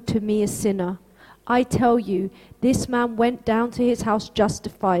merciful to me, a sinner. I tell you, this man went down to his house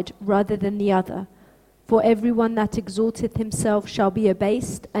justified rather than the other. For everyone that exalteth himself shall be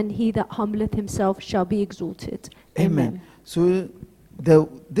abased, and he that humbleth himself shall be exalted. Amen. So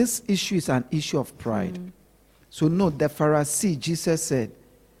this issue is an issue of pride. So note, the Pharisee, Jesus said,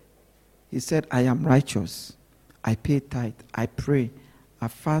 he said, I am righteous. I pay tithe. I pray. I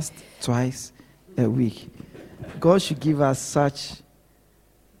fast twice a week. God should give us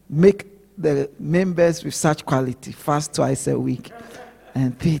make the members with such quality, fast twice a week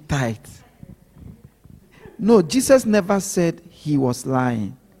and pay tithe. No, Jesus never said he was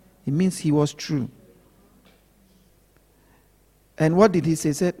lying. It means he was true. And what did he say?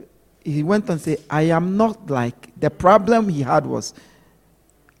 He said, he went on to say, I am not like, the problem he had was,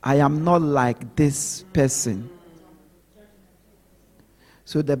 I am not like this person.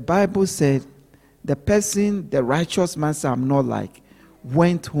 So the Bible said, the person, the righteous man said, I'm not like,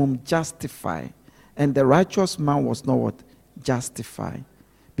 went home justified. And the righteous man was not what? Justified.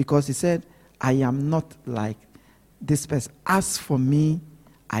 Because he said, I am not like this person. As for me,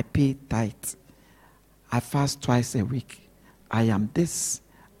 I pay tithe. I fast twice a week. I am this.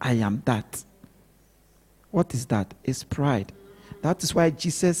 I am that. What is that? It's pride. That is why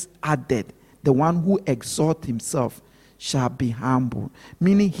Jesus added, the one who exalts himself shall be humble.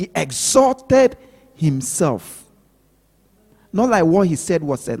 Meaning he exalted himself. Not like what he said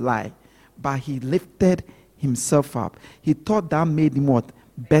was a lie, but he lifted himself up. He thought that made him what?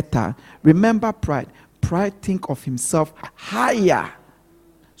 Better. Remember pride. Pride think of himself higher.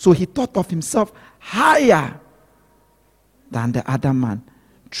 So he thought of himself higher than the other man.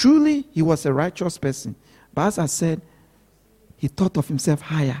 Truly, he was a righteous person. But as I said, he thought of himself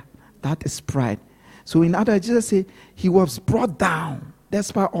higher. That is pride. So in other words, Jesus said he was brought down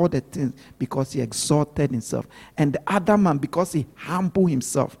despite all the things because he exalted himself. And the other man, because he humbled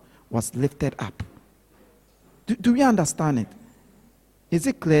himself, was lifted up. Do we understand it? Is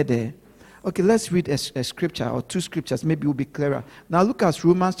it clear there? Okay, let's read a scripture or two scriptures. Maybe it will be clearer. Now look at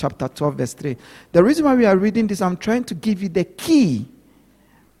Romans chapter 12, verse 3. The reason why we are reading this, I'm trying to give you the key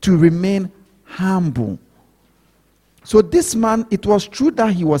to remain humble. So this man, it was true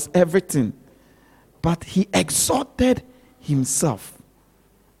that he was everything, but he exalted himself.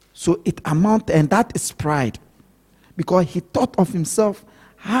 So it amounted, and that is pride. Because he thought of himself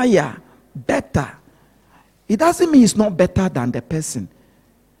higher, better. It doesn't mean he's not better than the person.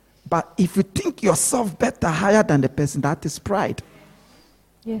 But if you think yourself better, higher than the person, that is pride.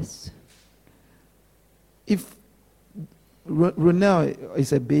 Yes. If Ronelle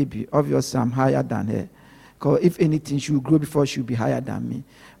is a baby, obviously I'm higher than her. Because if anything, she will grow before she will be higher than me.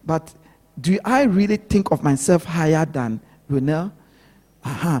 But do I really think of myself higher than Ronelle?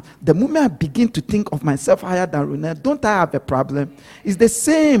 The moment I begin to think of myself higher than Ronelle, don't I have a problem? It's the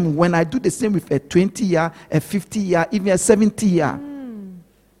same when I do the same with a 20-year, a 50-year, even a 70-year.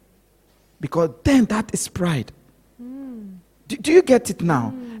 Because then that is pride. Do you get it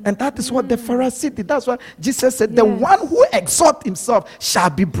now? And that is what the Pharisee did. That's why Jesus said, the one who exalts himself shall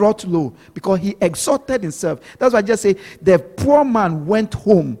be brought low. Because he exalted himself. That's why I just say, the poor man went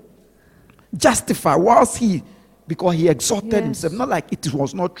home justified. Was he? Because he exalted himself. Not like it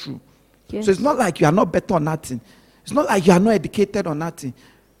was not true. Yes. So it's not like you are not better or nothing. It's not like you are not educated or nothing.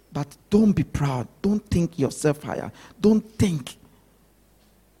 But don't be proud. Don't think yourself higher. Don't think.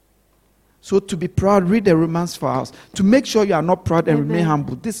 So to be proud, read the Romans for us. To make sure you are not proud and remain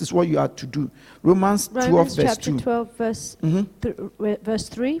humble. This is what you are to do. Romans 12 verse 2. 12 verse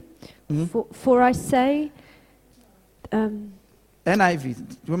 3. For I say...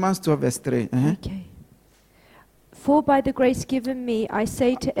 NIV. Romans 12 verse 3. Okay. For by the grace given me, I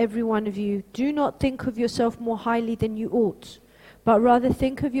say to every one of you, do not think of yourself more highly than you ought, but rather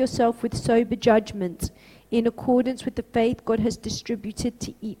think of yourself with sober judgment, in accordance with the faith God has distributed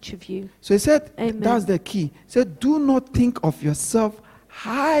to each of you. So he said, Amen. that's the key. He said, do not think of yourself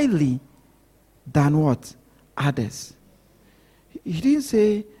highly than what? Others. He didn't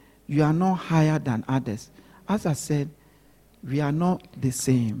say you are not higher than others. As I said, we are not the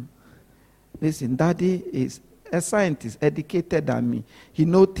same. Listen, Daddy is a scientist, educated than me. He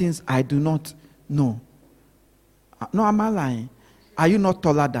knows things I do not know. No, am I lying? Are you not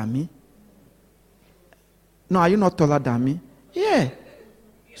taller than me? No, are you not taller than me? Yeah.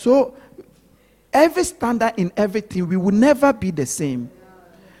 So, every standard in everything, we will never be the same.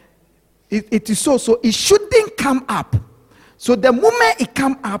 It is so it shouldn't come up. So the moment it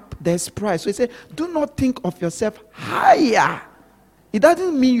come up, there's pride. So he said, do not think of yourself higher. It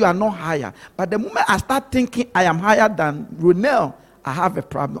doesn't mean you are not higher. But the moment I start thinking I am higher than Ronel, I have a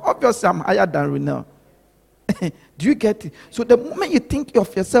problem. Obviously, I'm higher than Ronel. Do you get it? So the moment you think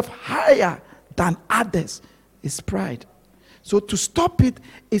of yourself higher than others, it's pride. So to stop it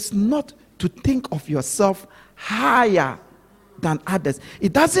is not to think of yourself higher than others.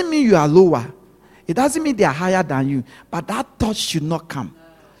 It doesn't mean you are lower. It doesn't mean they are higher than you. But that thought should not come.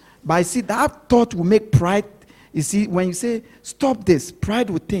 But you see, that thought will make pride. You see, when you say, stop this, pride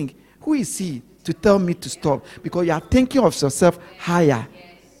will think, who is he to tell me to stop? Because you are thinking of yourself higher.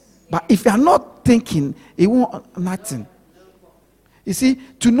 But if you are not thinking, it won't nothing. You see,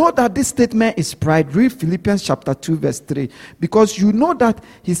 to know that this statement is pride, read Philippians chapter 2 verse 3. Because you know that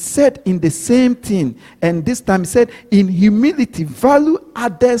he said in the same thing. And this time he said, in humility, value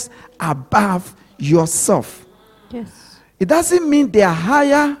others above yourself. Yes. It doesn't mean they are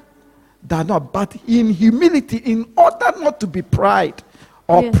higher than not. But in humility, in order not to be pride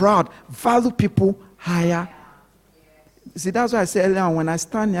or proud, value people higher. See, that's why I said earlier, when I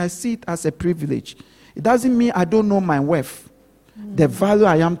stand here, I see it as a privilege. It doesn't mean I don't know my worth. The value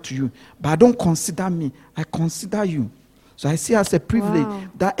I am to you, but I don't consider me, I consider you. So I see as a privilege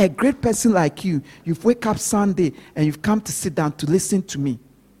that a great person like you, you've wake up Sunday and you've come to sit down to listen to me.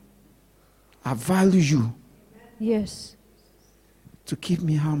 I value you. Yes. To keep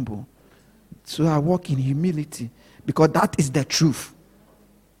me humble. So I walk in humility because that is the truth.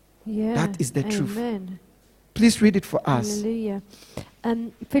 Yeah. That is the truth. Amen. Please read it for us. Hallelujah.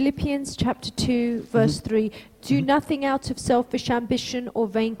 Philippians chapter 2 verse 3. Do nothing out of selfish ambition or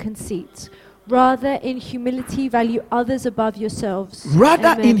vain conceit. Rather, in humility, value others above yourselves. Rather,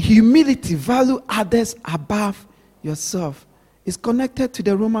 Amen. in humility, value others above yourself. It's connected to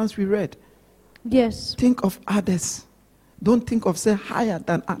the Romans we read. Yes. Think of others. Don't think of say higher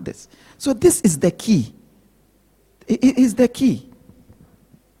than others. So this is the key. It is the key.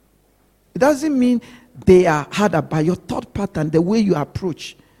 It doesn't mean they are harder, by your thought pattern, the way you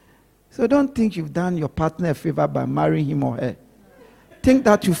approach. So don't think you've done your partner a favor by marrying him or her. Think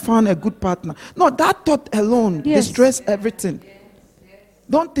that you found a good partner. No, that thought alone destroys everything.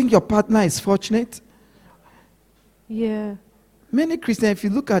 Don't think your partner is fortunate. Yeah. Many Christians, if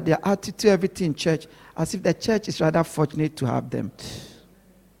you look at their attitude, everything in church, as if the church is rather fortunate to have them.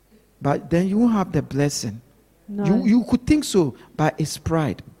 But then you won't have the blessing. No. You could think so, but it's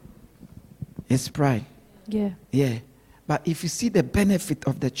pride. It's pride. Yeah. Yeah. But if you see the benefit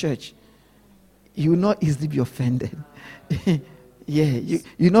of the church, you will not easily be offended. Yeah. You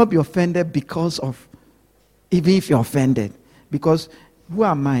will not be offended because of, even if you're offended. Because who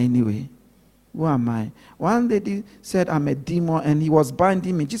am I anyway? Who am I? One lady said, I'm a demon, and he was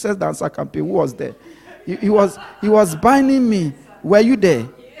binding me. Jesus Dancer Campaign, who was there? He was binding me. Were you there?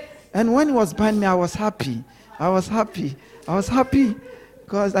 And when he was binding me, I was happy.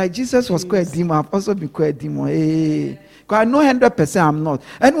 Because like Jesus was quite a demon, I've also been quite a demon. Hey. Because I know 100% I'm not.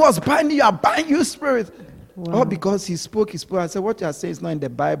 And he was binding you, I bind you, spirit. Wow. All because he spoke. I said, what you are saying is not in the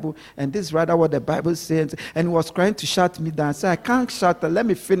Bible, and this is rather what the Bible says. And he was trying to shut me down. I said, I can't shut her, let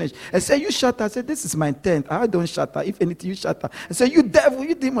me finish. I said, you shut her. I said, this is my intent. I don't shut her. If anything, you shut her. I said, you devil,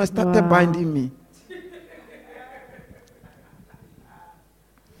 you demon, started binding me.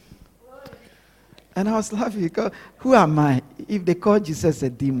 And I was laughing because who am I if they call Jesus a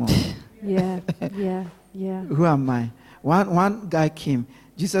demon? Yeah. Who am I? One guy came,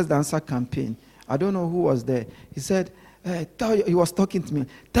 Jesus Dancer Campaign. I don't know who was there. He said, he was talking to me.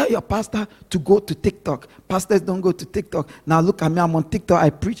 Tell your pastor to go to TikTok. Pastors don't go to TikTok. Now look at me, I'm on TikTok. I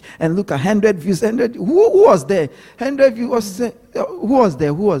preach and look at 100 views. 100. Who was there? 100 views. Who was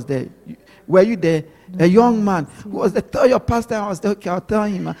there? Were you there? A young man who was there. Tell your pastor. I was there. Okay, I'll tell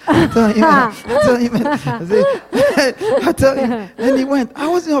him. I'll tell him. And he went. I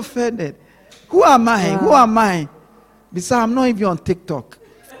wasn't offended. Who am I? Who am I? Besides, I'm not even on TikTok.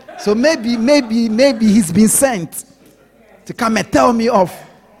 So maybe he's been sent to come and tell me off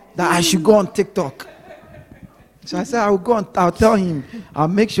that I should go on TikTok. So I said, I'll tell him, I'll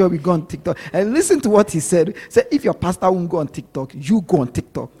make sure we go on TikTok. And listen to what he said. He said, if your pastor won't go on TikTok, you go on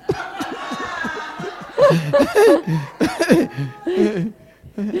TikTok.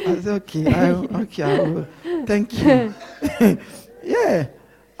 I said, okay, I will. Thank you. Yeah.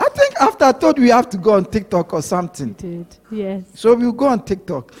 I think after I thought we have to go on TikTok or something. You did, yes. So we'll go on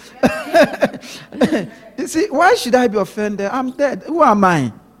TikTok. You see, why should I be offended? I'm dead. Who am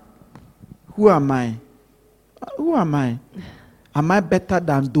I? Who am I? Who am I? Am I better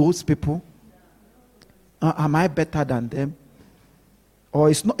than those people? Am I better than them? Or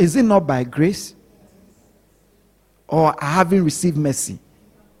is it not by grace? Or I haven't received mercy?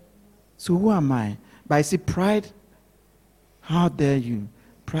 So who am I? But I see pride. How dare you?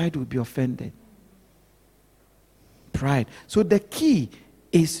 Pride will be offended. Pride. So the key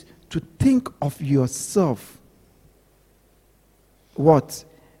is to think of yourself. What?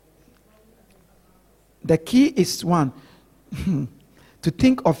 The key is one, to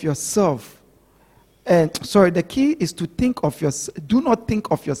think of yourself. The key is to think of yourself. Do not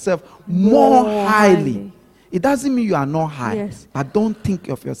think of yourself more highly. It doesn't mean you are not high, yes, but don't think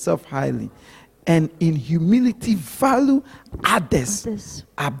of yourself highly. And in humility, value others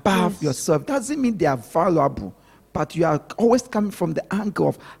above yes, yourself. Doesn't mean they are valuable, but you are always coming from the angle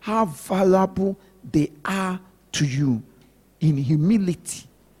of how valuable they are to you. In humility,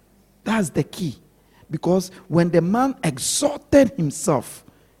 that's the key. Because when the man exalted himself,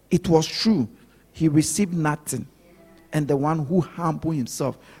 it was true, he received nothing. And the one who humbled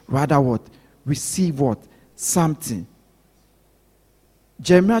himself, rather what? Receive what? Something.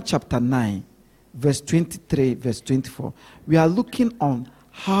 Jeremiah chapter 9, verse 23, verse 24. We are looking on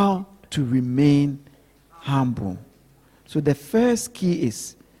how to remain humble. So the first key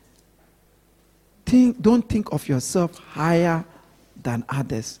is, don't think of yourself higher than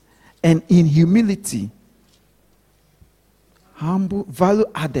others. And in humility, value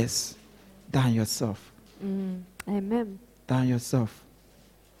others than yourself. Amen. Than yourself.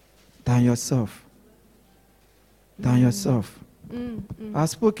 Than yourself. Than yourself.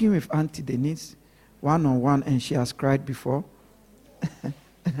 I've spoken with Auntie Denise one-on-one, and she has cried before.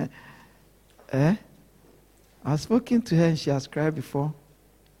 I've spoken to her and she has cried before.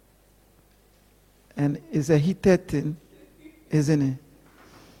 And it's a heated thing, isn't it?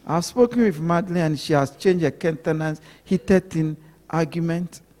 I've spoken with Madeleine and she has changed her countenance, heated thing,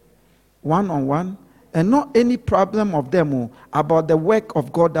 argument, one-on-one, and not any problem of them about the work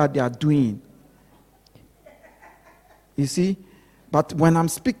of God that they are doing. You see? But when I'm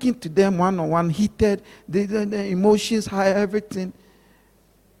speaking to them one-on-one, heated, the emotions high, everything,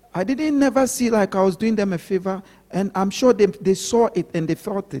 I didn't never see like I was doing them a favor, and I'm sure they saw it and they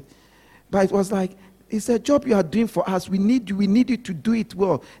felt it. But it was like, it's a job you are doing for us. We need you to do it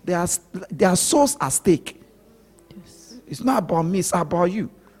well. There are souls at stake. Yes. It's not about me, it's about you.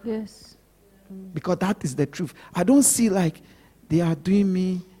 Yes. Because that is the truth. I don't see like they are doing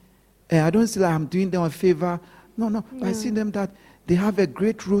me, I don't see like I'm doing them a favor. No. I see them that they have a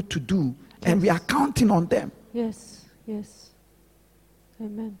great role to do, and we are counting on them. Yes.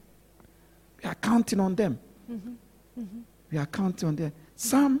 Amen. We are counting on them. We are counting on them.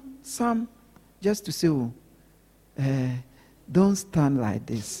 Some, just to say, don't stand like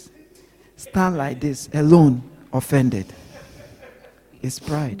this. Stand like this, alone, offended. It's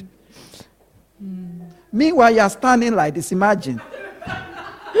pride. Meanwhile, you are standing like this. Imagine.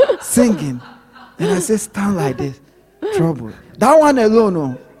 Singing. And I say, stand like this. Trouble. That one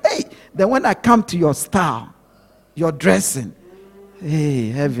alone, hey, then when I come to your style, your dressing, hey,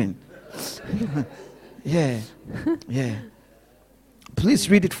 heaven. Yeah. Please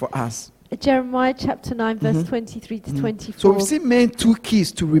read it for us. Jeremiah chapter 9, verse 23 to 24. So we've seen main two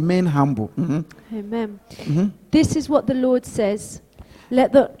keys to remain humble. Amen. This is what the Lord says.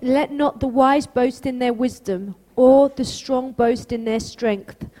 Let not the wise boast in their wisdom, or the strong boast in their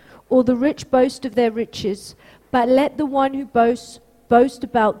strength, or the rich boast of their riches, but let the one who boast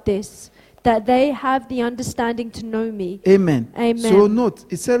about this, that they have the understanding to know me. Amen. So Amen. note,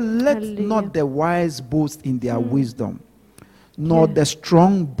 it said, let Hallelujah. not the wise boast in their wisdom, nor the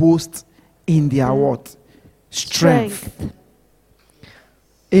strong boast in their what? Strength.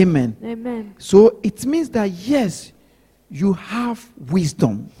 Amen. Amen. So it means that yes, you have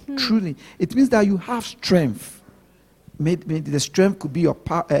wisdom, truly. It means that you have strength. Maybe the strength could be your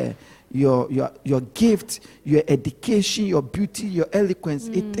power, your gift, your education, your beauty, your eloquence.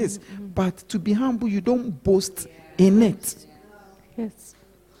 It is. But to be humble, you don't boast in it. Yes.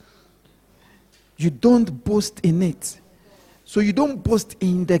 You don't boast in it. So you don't boast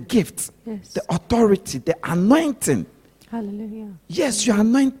in the gift, the authority, the anointing. Hallelujah. Yes, you are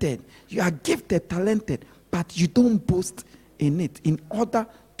anointed. You are gifted, talented. but you don't boast in it in order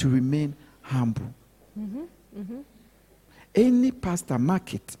to remain humble. Any pastor,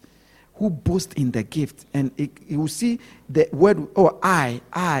 mark it, who boasts in the gift, and you will see the word, oh, I,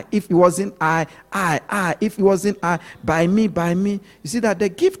 if it wasn't I, if it wasn't I, by me. You see that the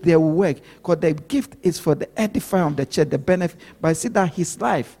gift there will work, because the gift is for the edifying of the church, the benefit. But you see that his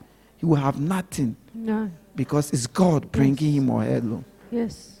life, he will have nothing. No. Because it's God bringing him or her alone.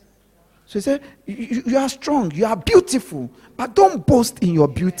 Yes. So he said, you are strong, you are beautiful, but don't boast in your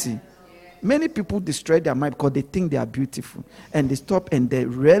beauty. Many people destroy their mind because they think they are beautiful, and they stop in the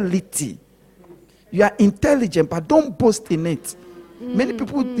reality. You are intelligent, but don't boast in it. Many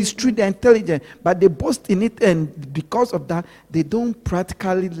people destroy their intelligence, but they boast in it, and because of that, they don't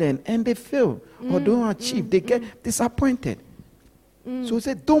practically learn, and they fail or don't achieve. They get disappointed. So he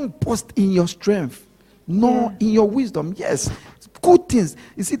said, don't boast in your strength, nor in your wisdom. Yes, good things.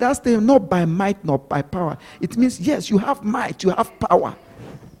 You see, that's the not by might, not by power. It means, yes, you have might, you have power.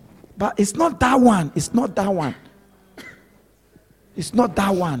 But it's not that one. It's not that one. It's not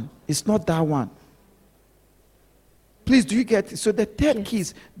that one. It's not that one. Please, do you get it? So the third key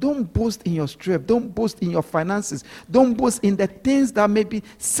is, don't boast in your strength. Don't boast in your finances. Don't boast in the things that maybe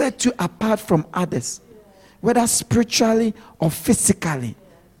set you apart from others, whether spiritually or physically.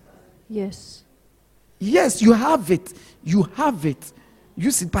 Yes. Yes, you have it. You have it.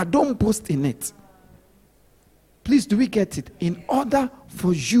 Use it, but don't boast in it. Please, do we get it? In order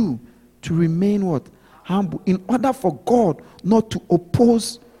for you to remain what? Humble. In order for God not to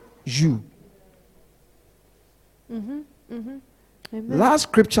oppose you. Amen. Last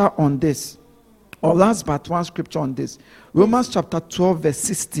scripture on this, or last but one scripture on this, Romans chapter 12 verse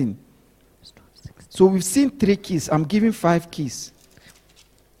 16. So we've seen 3 keys. I'm giving 5 keys.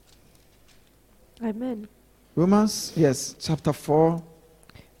 Amen. Romans, yes, chapter 4.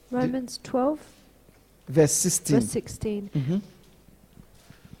 Romans 12 verse 16. verse 16.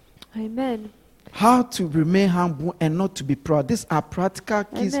 Amen. How to remain humble and not to be proud. These are practical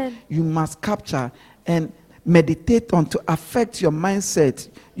keys you must capture and meditate on to affect your mindset,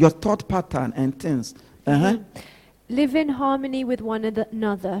 your thought pattern and things. Live in harmony with one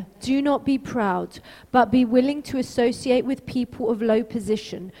another. Do not be proud, but be willing to associate with people of low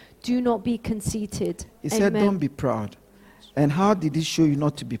position. Do not be conceited. He said, don't be proud. And how did he show you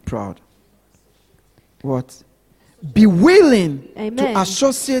not to be proud? What? Be willing to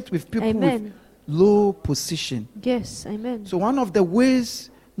associate with people with low position. Yes, amen. So one of the ways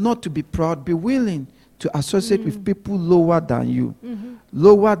not to be proud, be willing to associate with people lower than you,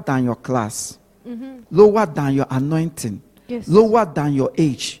 lower than your class, lower than your anointing, lower than your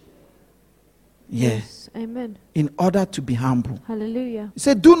age. Yes, amen. In order to be humble. Hallelujah. He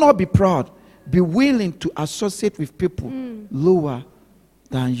said, do not be proud. Be willing to associate with people lower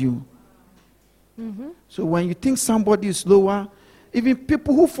than you. So when you think somebody is lower, even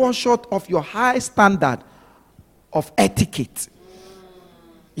people who fall short of your high standard of etiquette,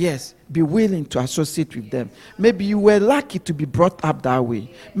 yes, be willing to associate with them. Maybe you were lucky to be brought up that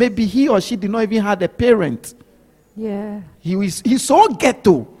way. Maybe he or she did not even have a parent. Yeah. He's so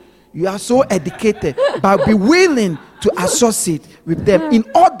ghetto. You are so educated, but be willing to associate with them in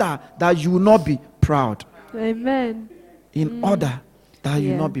order that you will not be proud. Amen. In order that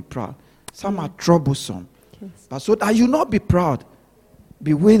you will not be proud. Some are troublesome. But so that you not be proud,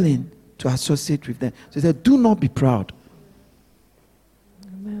 be willing to associate with them. So he said, do not be proud.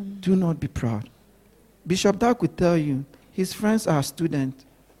 Amen. Do not be proud. Bishop Dark will tell you, his friends are students,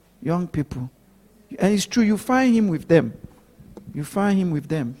 young people. And it's true, you find him with them. You find him with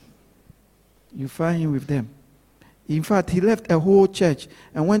them. You find him with them. In fact, he left a whole church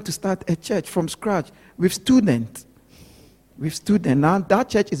and went to start a church from scratch with students. With students. Now that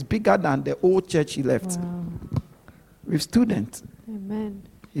church is bigger than the old church he left. Wow. With students. Amen.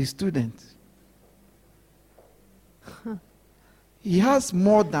 His students. He has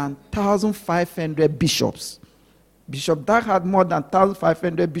more than 1,500 bishops. Bishop Dag had more than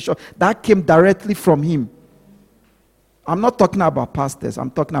 1,500 bishops that came directly from him. I'm not talking about pastors.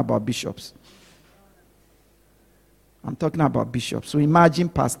 I'm talking about bishops. I'm talking about bishops. So imagine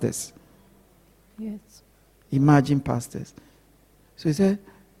pastors. Yes. Imagine pastors. So he said,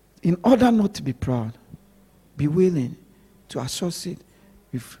 in order not to be proud, be willing to associate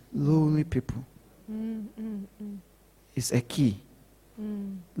with lowly people. It's a key.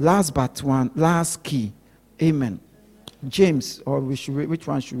 Last but one, last key. Amen. James, or which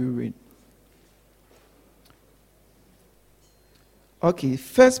one should we read? Okay,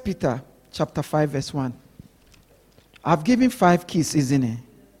 1 Peter chapter 5 verse 1. I've given 5 keys, isn't it?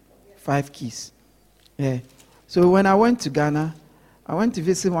 5 keys. Yeah. So when I went to Ghana, I went to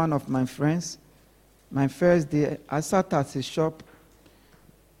visit one of my friends, My first day, I sat at his shop.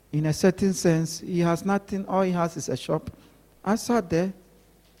 In a certain sense, he has nothing. All he has is a shop. I sat there.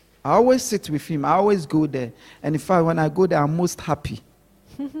 I always sit with him. I always go there. And in fact, when I go there, I'm most happy.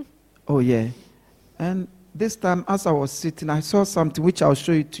 Oh, yeah. And this time, as I was sitting, I saw something which I'll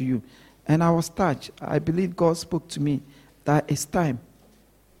show it to you. And I was touched. I believe God spoke to me that it's time.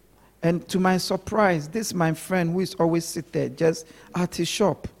 And to my surprise, this my friend who is always sit there just at his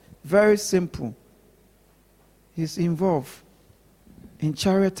shop. Very simple. He's involved in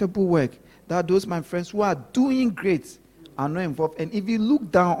charitable work. That those my friends who are doing great are not involved. And if you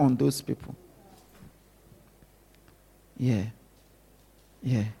look down on those people, yeah.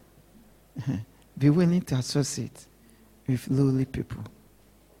 Be willing to associate with lowly people.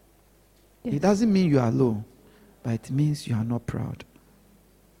 Yes. It doesn't mean you are low, but it means you are not proud.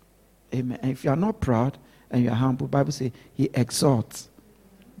 Amen. And if you are not proud and you are humble, the Bible says he exalts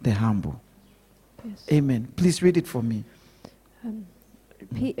the humble. Yes. Amen. Please read it for me. 1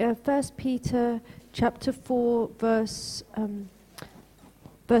 Peter chapter 4, verse 10.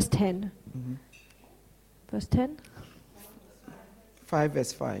 Mm-hmm. Verse 10? 5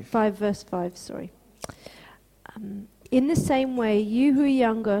 verse 5. 5 verse 5, sorry. In the same way, you who are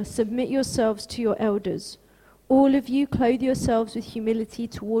younger, submit yourselves to your elders. All of you clothe yourselves with humility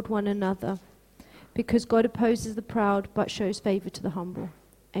toward one another, because God opposes the proud but shows favor to the humble.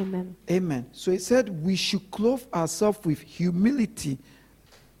 Amen. Amen. So he said we should clothe ourselves with humility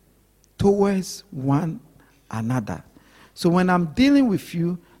towards one another. So when I'm dealing with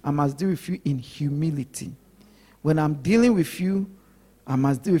you, I must deal with you in humility. When I'm dealing with you, I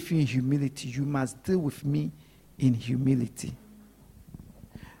must deal with you in humility. You must deal with me in humility.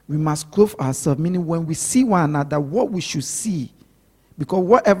 We must clothe ourselves, meaning when we see one another, what we should see. Because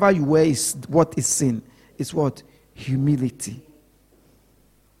whatever you wear is what is sin. Is what? Humility.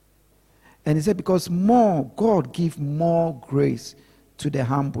 And he said, because God give more grace to the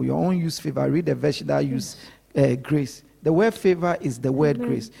humble. Your own use favor. Read the version that use grace. The word favor is the word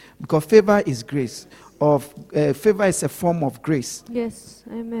grace. Because favor is grace. Favor is a form of grace. Yes,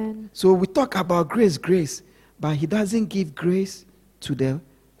 amen. So we talk about grace, but he doesn't give grace to the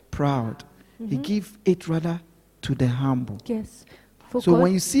proud. He gives it rather to the humble. Yes. So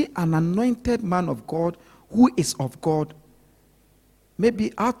when you see an anointed man of God who is of God,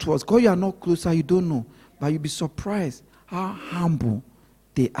 maybe outwards, God, you are not closer, you don't know, but you'll be surprised how humble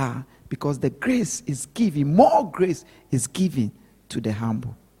they are, because the grace is given, more grace is given to the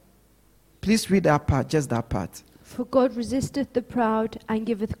humble. Please read that part, just that part. For God resisteth the proud and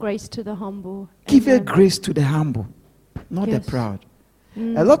giveth grace to the humble. Give grace to the humble, not the proud.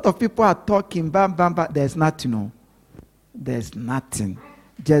 A lot of people are talking, bam, bam, bam. There's nothing, no. There's nothing.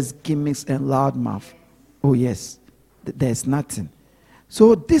 Just gimmicks and loud mouth. Oh, yes. There's nothing.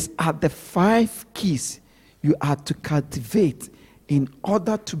 So these are the 5 keys you are to cultivate in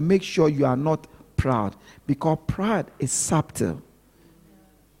order to make sure you are not proud. Because pride is subtle.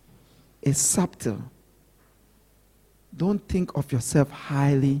 It's subtle. Don't think of yourself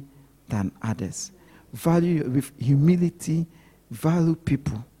highly than others. Value with humility. Value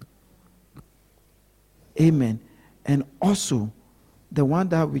people. Amen. And also, the one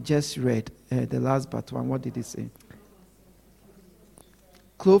that we just read, the last but one, what did it say?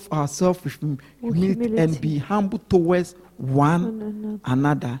 Clothe ourselves with humility and be humble towards one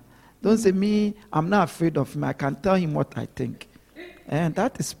another. Don't say, me, I'm not afraid of him. I can tell him what I think. And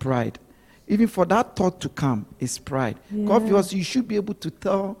that is pride. Even for that thought to come is pride. Because you should be able to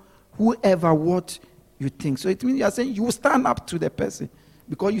tell whoever what you think. So it means you are saying you will stand up to the person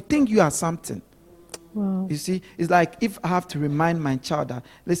because you think you are something. Wow. You see, it's like if I have to remind my child that,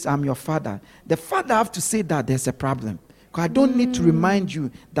 listen, I'm your father. The father have to say that there's a problem. Because I don't need to remind you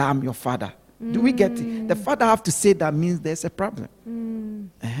that I'm your father. Do we get it? The father have to say that means there's a problem.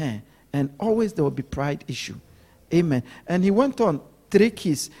 And always there will be pride issue. Amen. And he went on, 3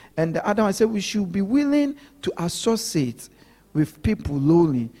 keys. And the other one said we should be willing to associate with people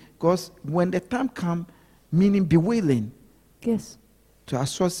lowly. Because when the time comes, meaning be willing. Yes. To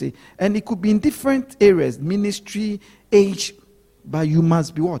associate. And it could be in different areas, ministry, age, but you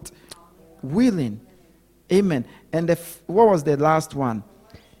must be what? Willing. Amen. And what was the last one?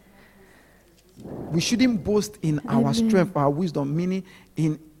 We shouldn't boast in our strength, our wisdom, meaning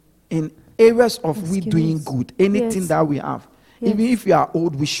in areas of we doing good, anything that we have. Even if you are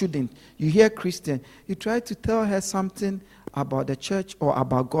old, we shouldn't. You hear Christian, you try to tell her something about the church or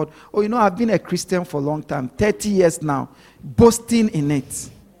about God. Oh, you know, I've been a Christian for a long time, 30 years now, boasting in it.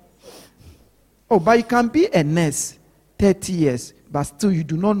 Oh, but you can be a nurse 30 years, but still you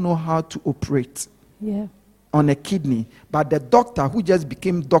do not know how to operate. Yeah. on a kidney, but the doctor who just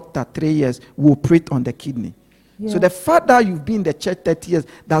became doctor 3 years will operate on the kidney. Yeah. So the fact that you've been in the church 30 years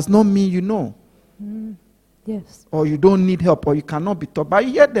does not mean you know. Yes. Or you don't need help, or you cannot be taught. But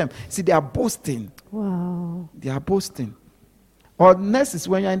you hear them. See, they are boasting. Wow. They are boasting. Or nurses,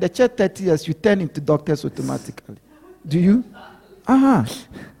 when you're in the church 30 years, you turn into doctors automatically. Do you?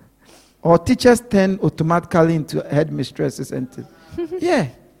 Or teachers turn automatically into headmistresses. Yeah.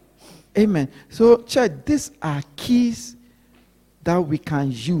 Amen. So, church, these are keys that we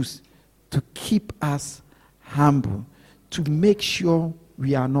can use to keep us humble, to make sure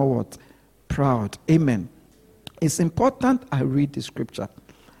we are not what? Proud. Amen. It's important I read the scripture.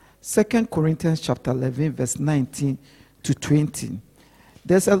 2 Corinthians chapter 11, verse 19 to 20.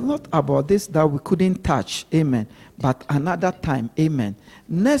 There's a lot about this that we couldn't touch. Amen. But another time. Amen.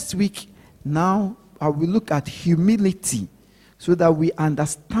 Next week, now, I will look at humility so that we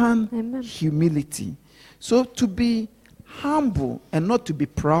understand Amen. Humility. So to be humble and not to be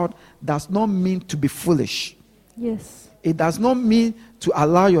proud does not mean to be foolish. Yes. It does not mean to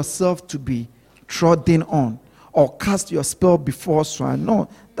allow yourself to be trodden on or cast your spell before swine. No,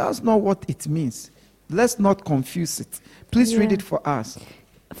 that's not what it means. Let's not confuse it. Please read Yeah. it for us.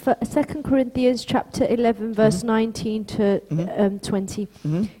 For 2 Corinthians chapter 11, verse 19 to 20.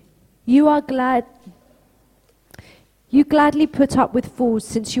 You gladly put up with fools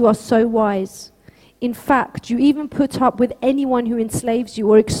since you are so wise. In fact, you even put up with anyone who enslaves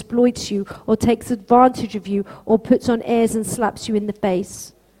you or exploits you or takes advantage of you or puts on airs and slaps you in the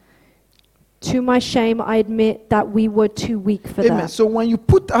face. To my shame, I admit that we were too weak for Amen. that. So when you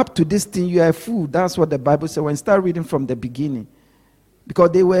put up to this thing, you are a fool. That's what the Bible says when you start reading from the beginning.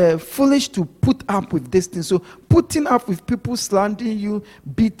 Because they were foolish to put up with this thing. So putting up with people slandering you,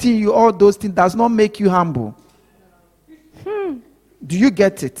 beating you, all those things does not make you humble. Do you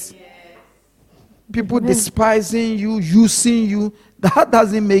get it? People despising you, using you, that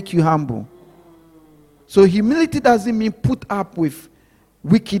doesn't make you humble. So humility doesn't mean put up with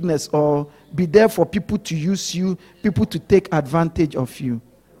wickedness or be there for people to use you, people to take advantage of you.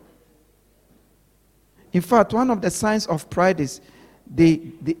 In fact, one of the signs of pride is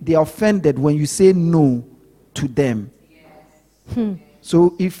they are offended when you say no to them.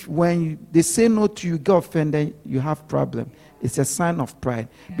 So if when they say no to you, get offended, you have problem. It's a sign of pride.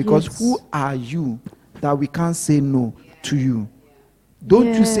 Because who are you that we can't say no to you?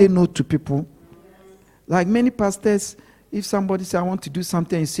 Don't you say no to people? Like many pastors, if somebody says, I want to do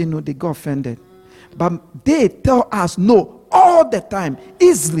something, and say no, they get offended. But they tell us no all the time,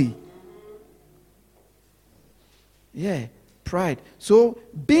 easily. Yeah, pride. So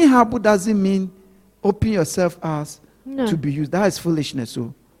being humble doesn't mean open yourself as to be used. That is foolishness.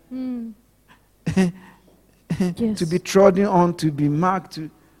 So to be trodden on, to be marked,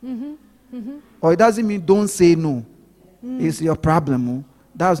 or it doesn't mean don't say no. It's your problem. Oh.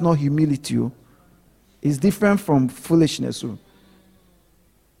 That's not humility. Oh. It's different from foolishness. Oh.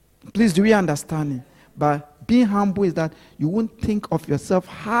 Please, do we understand it? But being humble is that you won't think of yourself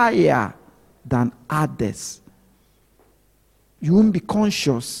higher than others. You won't be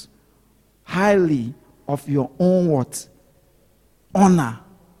conscious highly of your own what? Honor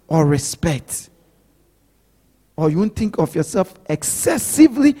or respect. Or you won't think of yourself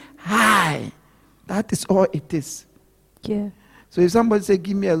excessively high. That is all it is. Yeah. So if somebody say,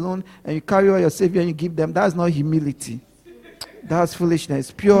 give me a loan, and you carry all your savior and you give them, that's not humility. That's foolishness.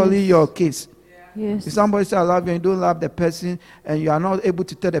 Purely your case. Yes. If somebody say, I love you, and you don't love the person, and you are not able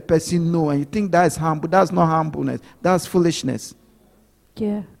to tell the person no, and you think that is humble, that's not humbleness. That's foolishness.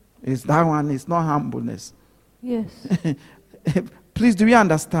 Yeah. It's that one, it's not humbleness. Yes. Please, do we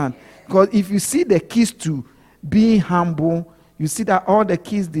understand? Because if you see the keys to being humble, you see that all the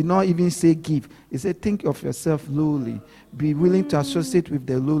keys did not even say give. It said think of yourself lowly. Be willing to associate with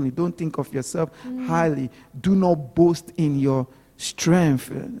the lowly. Don't think of yourself highly. Do not boast in your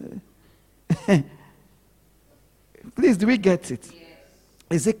strength. Please, do we get it? Yes.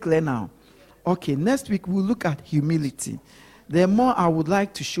 Is it clear now? Okay, next week we'll look at humility. There are more I would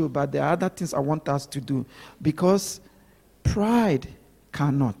like to show, but there are other things I want us to do. Because pride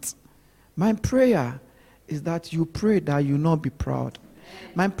cannot. My prayer is that you pray that you not be proud.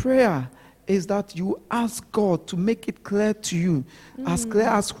 My prayer is that you ask God to make it clear to you, as clear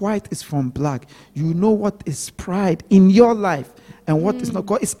as white is from black. You know what is pride in your life and what is not.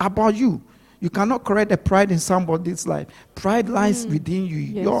 God, it's about you. You cannot correct the pride in somebody's life. Pride lies within you,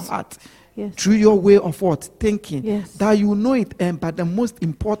 your heart. Yes. Through your way of what? Thinking. Yes. That you know it, but the most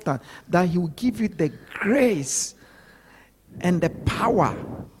important, that He will give you the grace and the power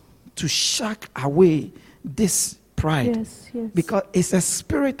to shake away this pride. Yes, yes. Because it's a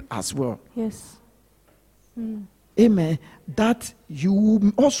spirit as well. Yes. Amen. That you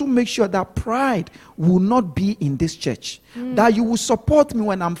will also make sure that pride will not be in this church. That you will support me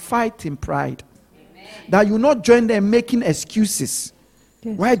when I'm fighting pride. Amen. That you will not join them making excuses.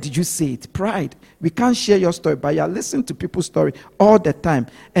 Yes. Why did you say it? Pride. We can't share your story, but you are listening to people's story all the time.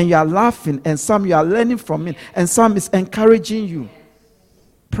 And you are laughing, and some you are learning from it, and some is encouraging you.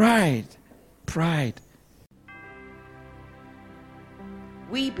 Pride. Pride.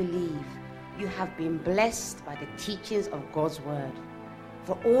 We believe you have been blessed by the teachings of God's Word.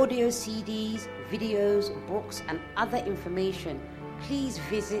 For audio CDs, videos, books, and other information, please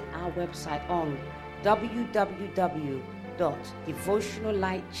visit our website on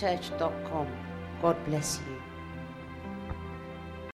www.devotionallightchurch.com. God bless you.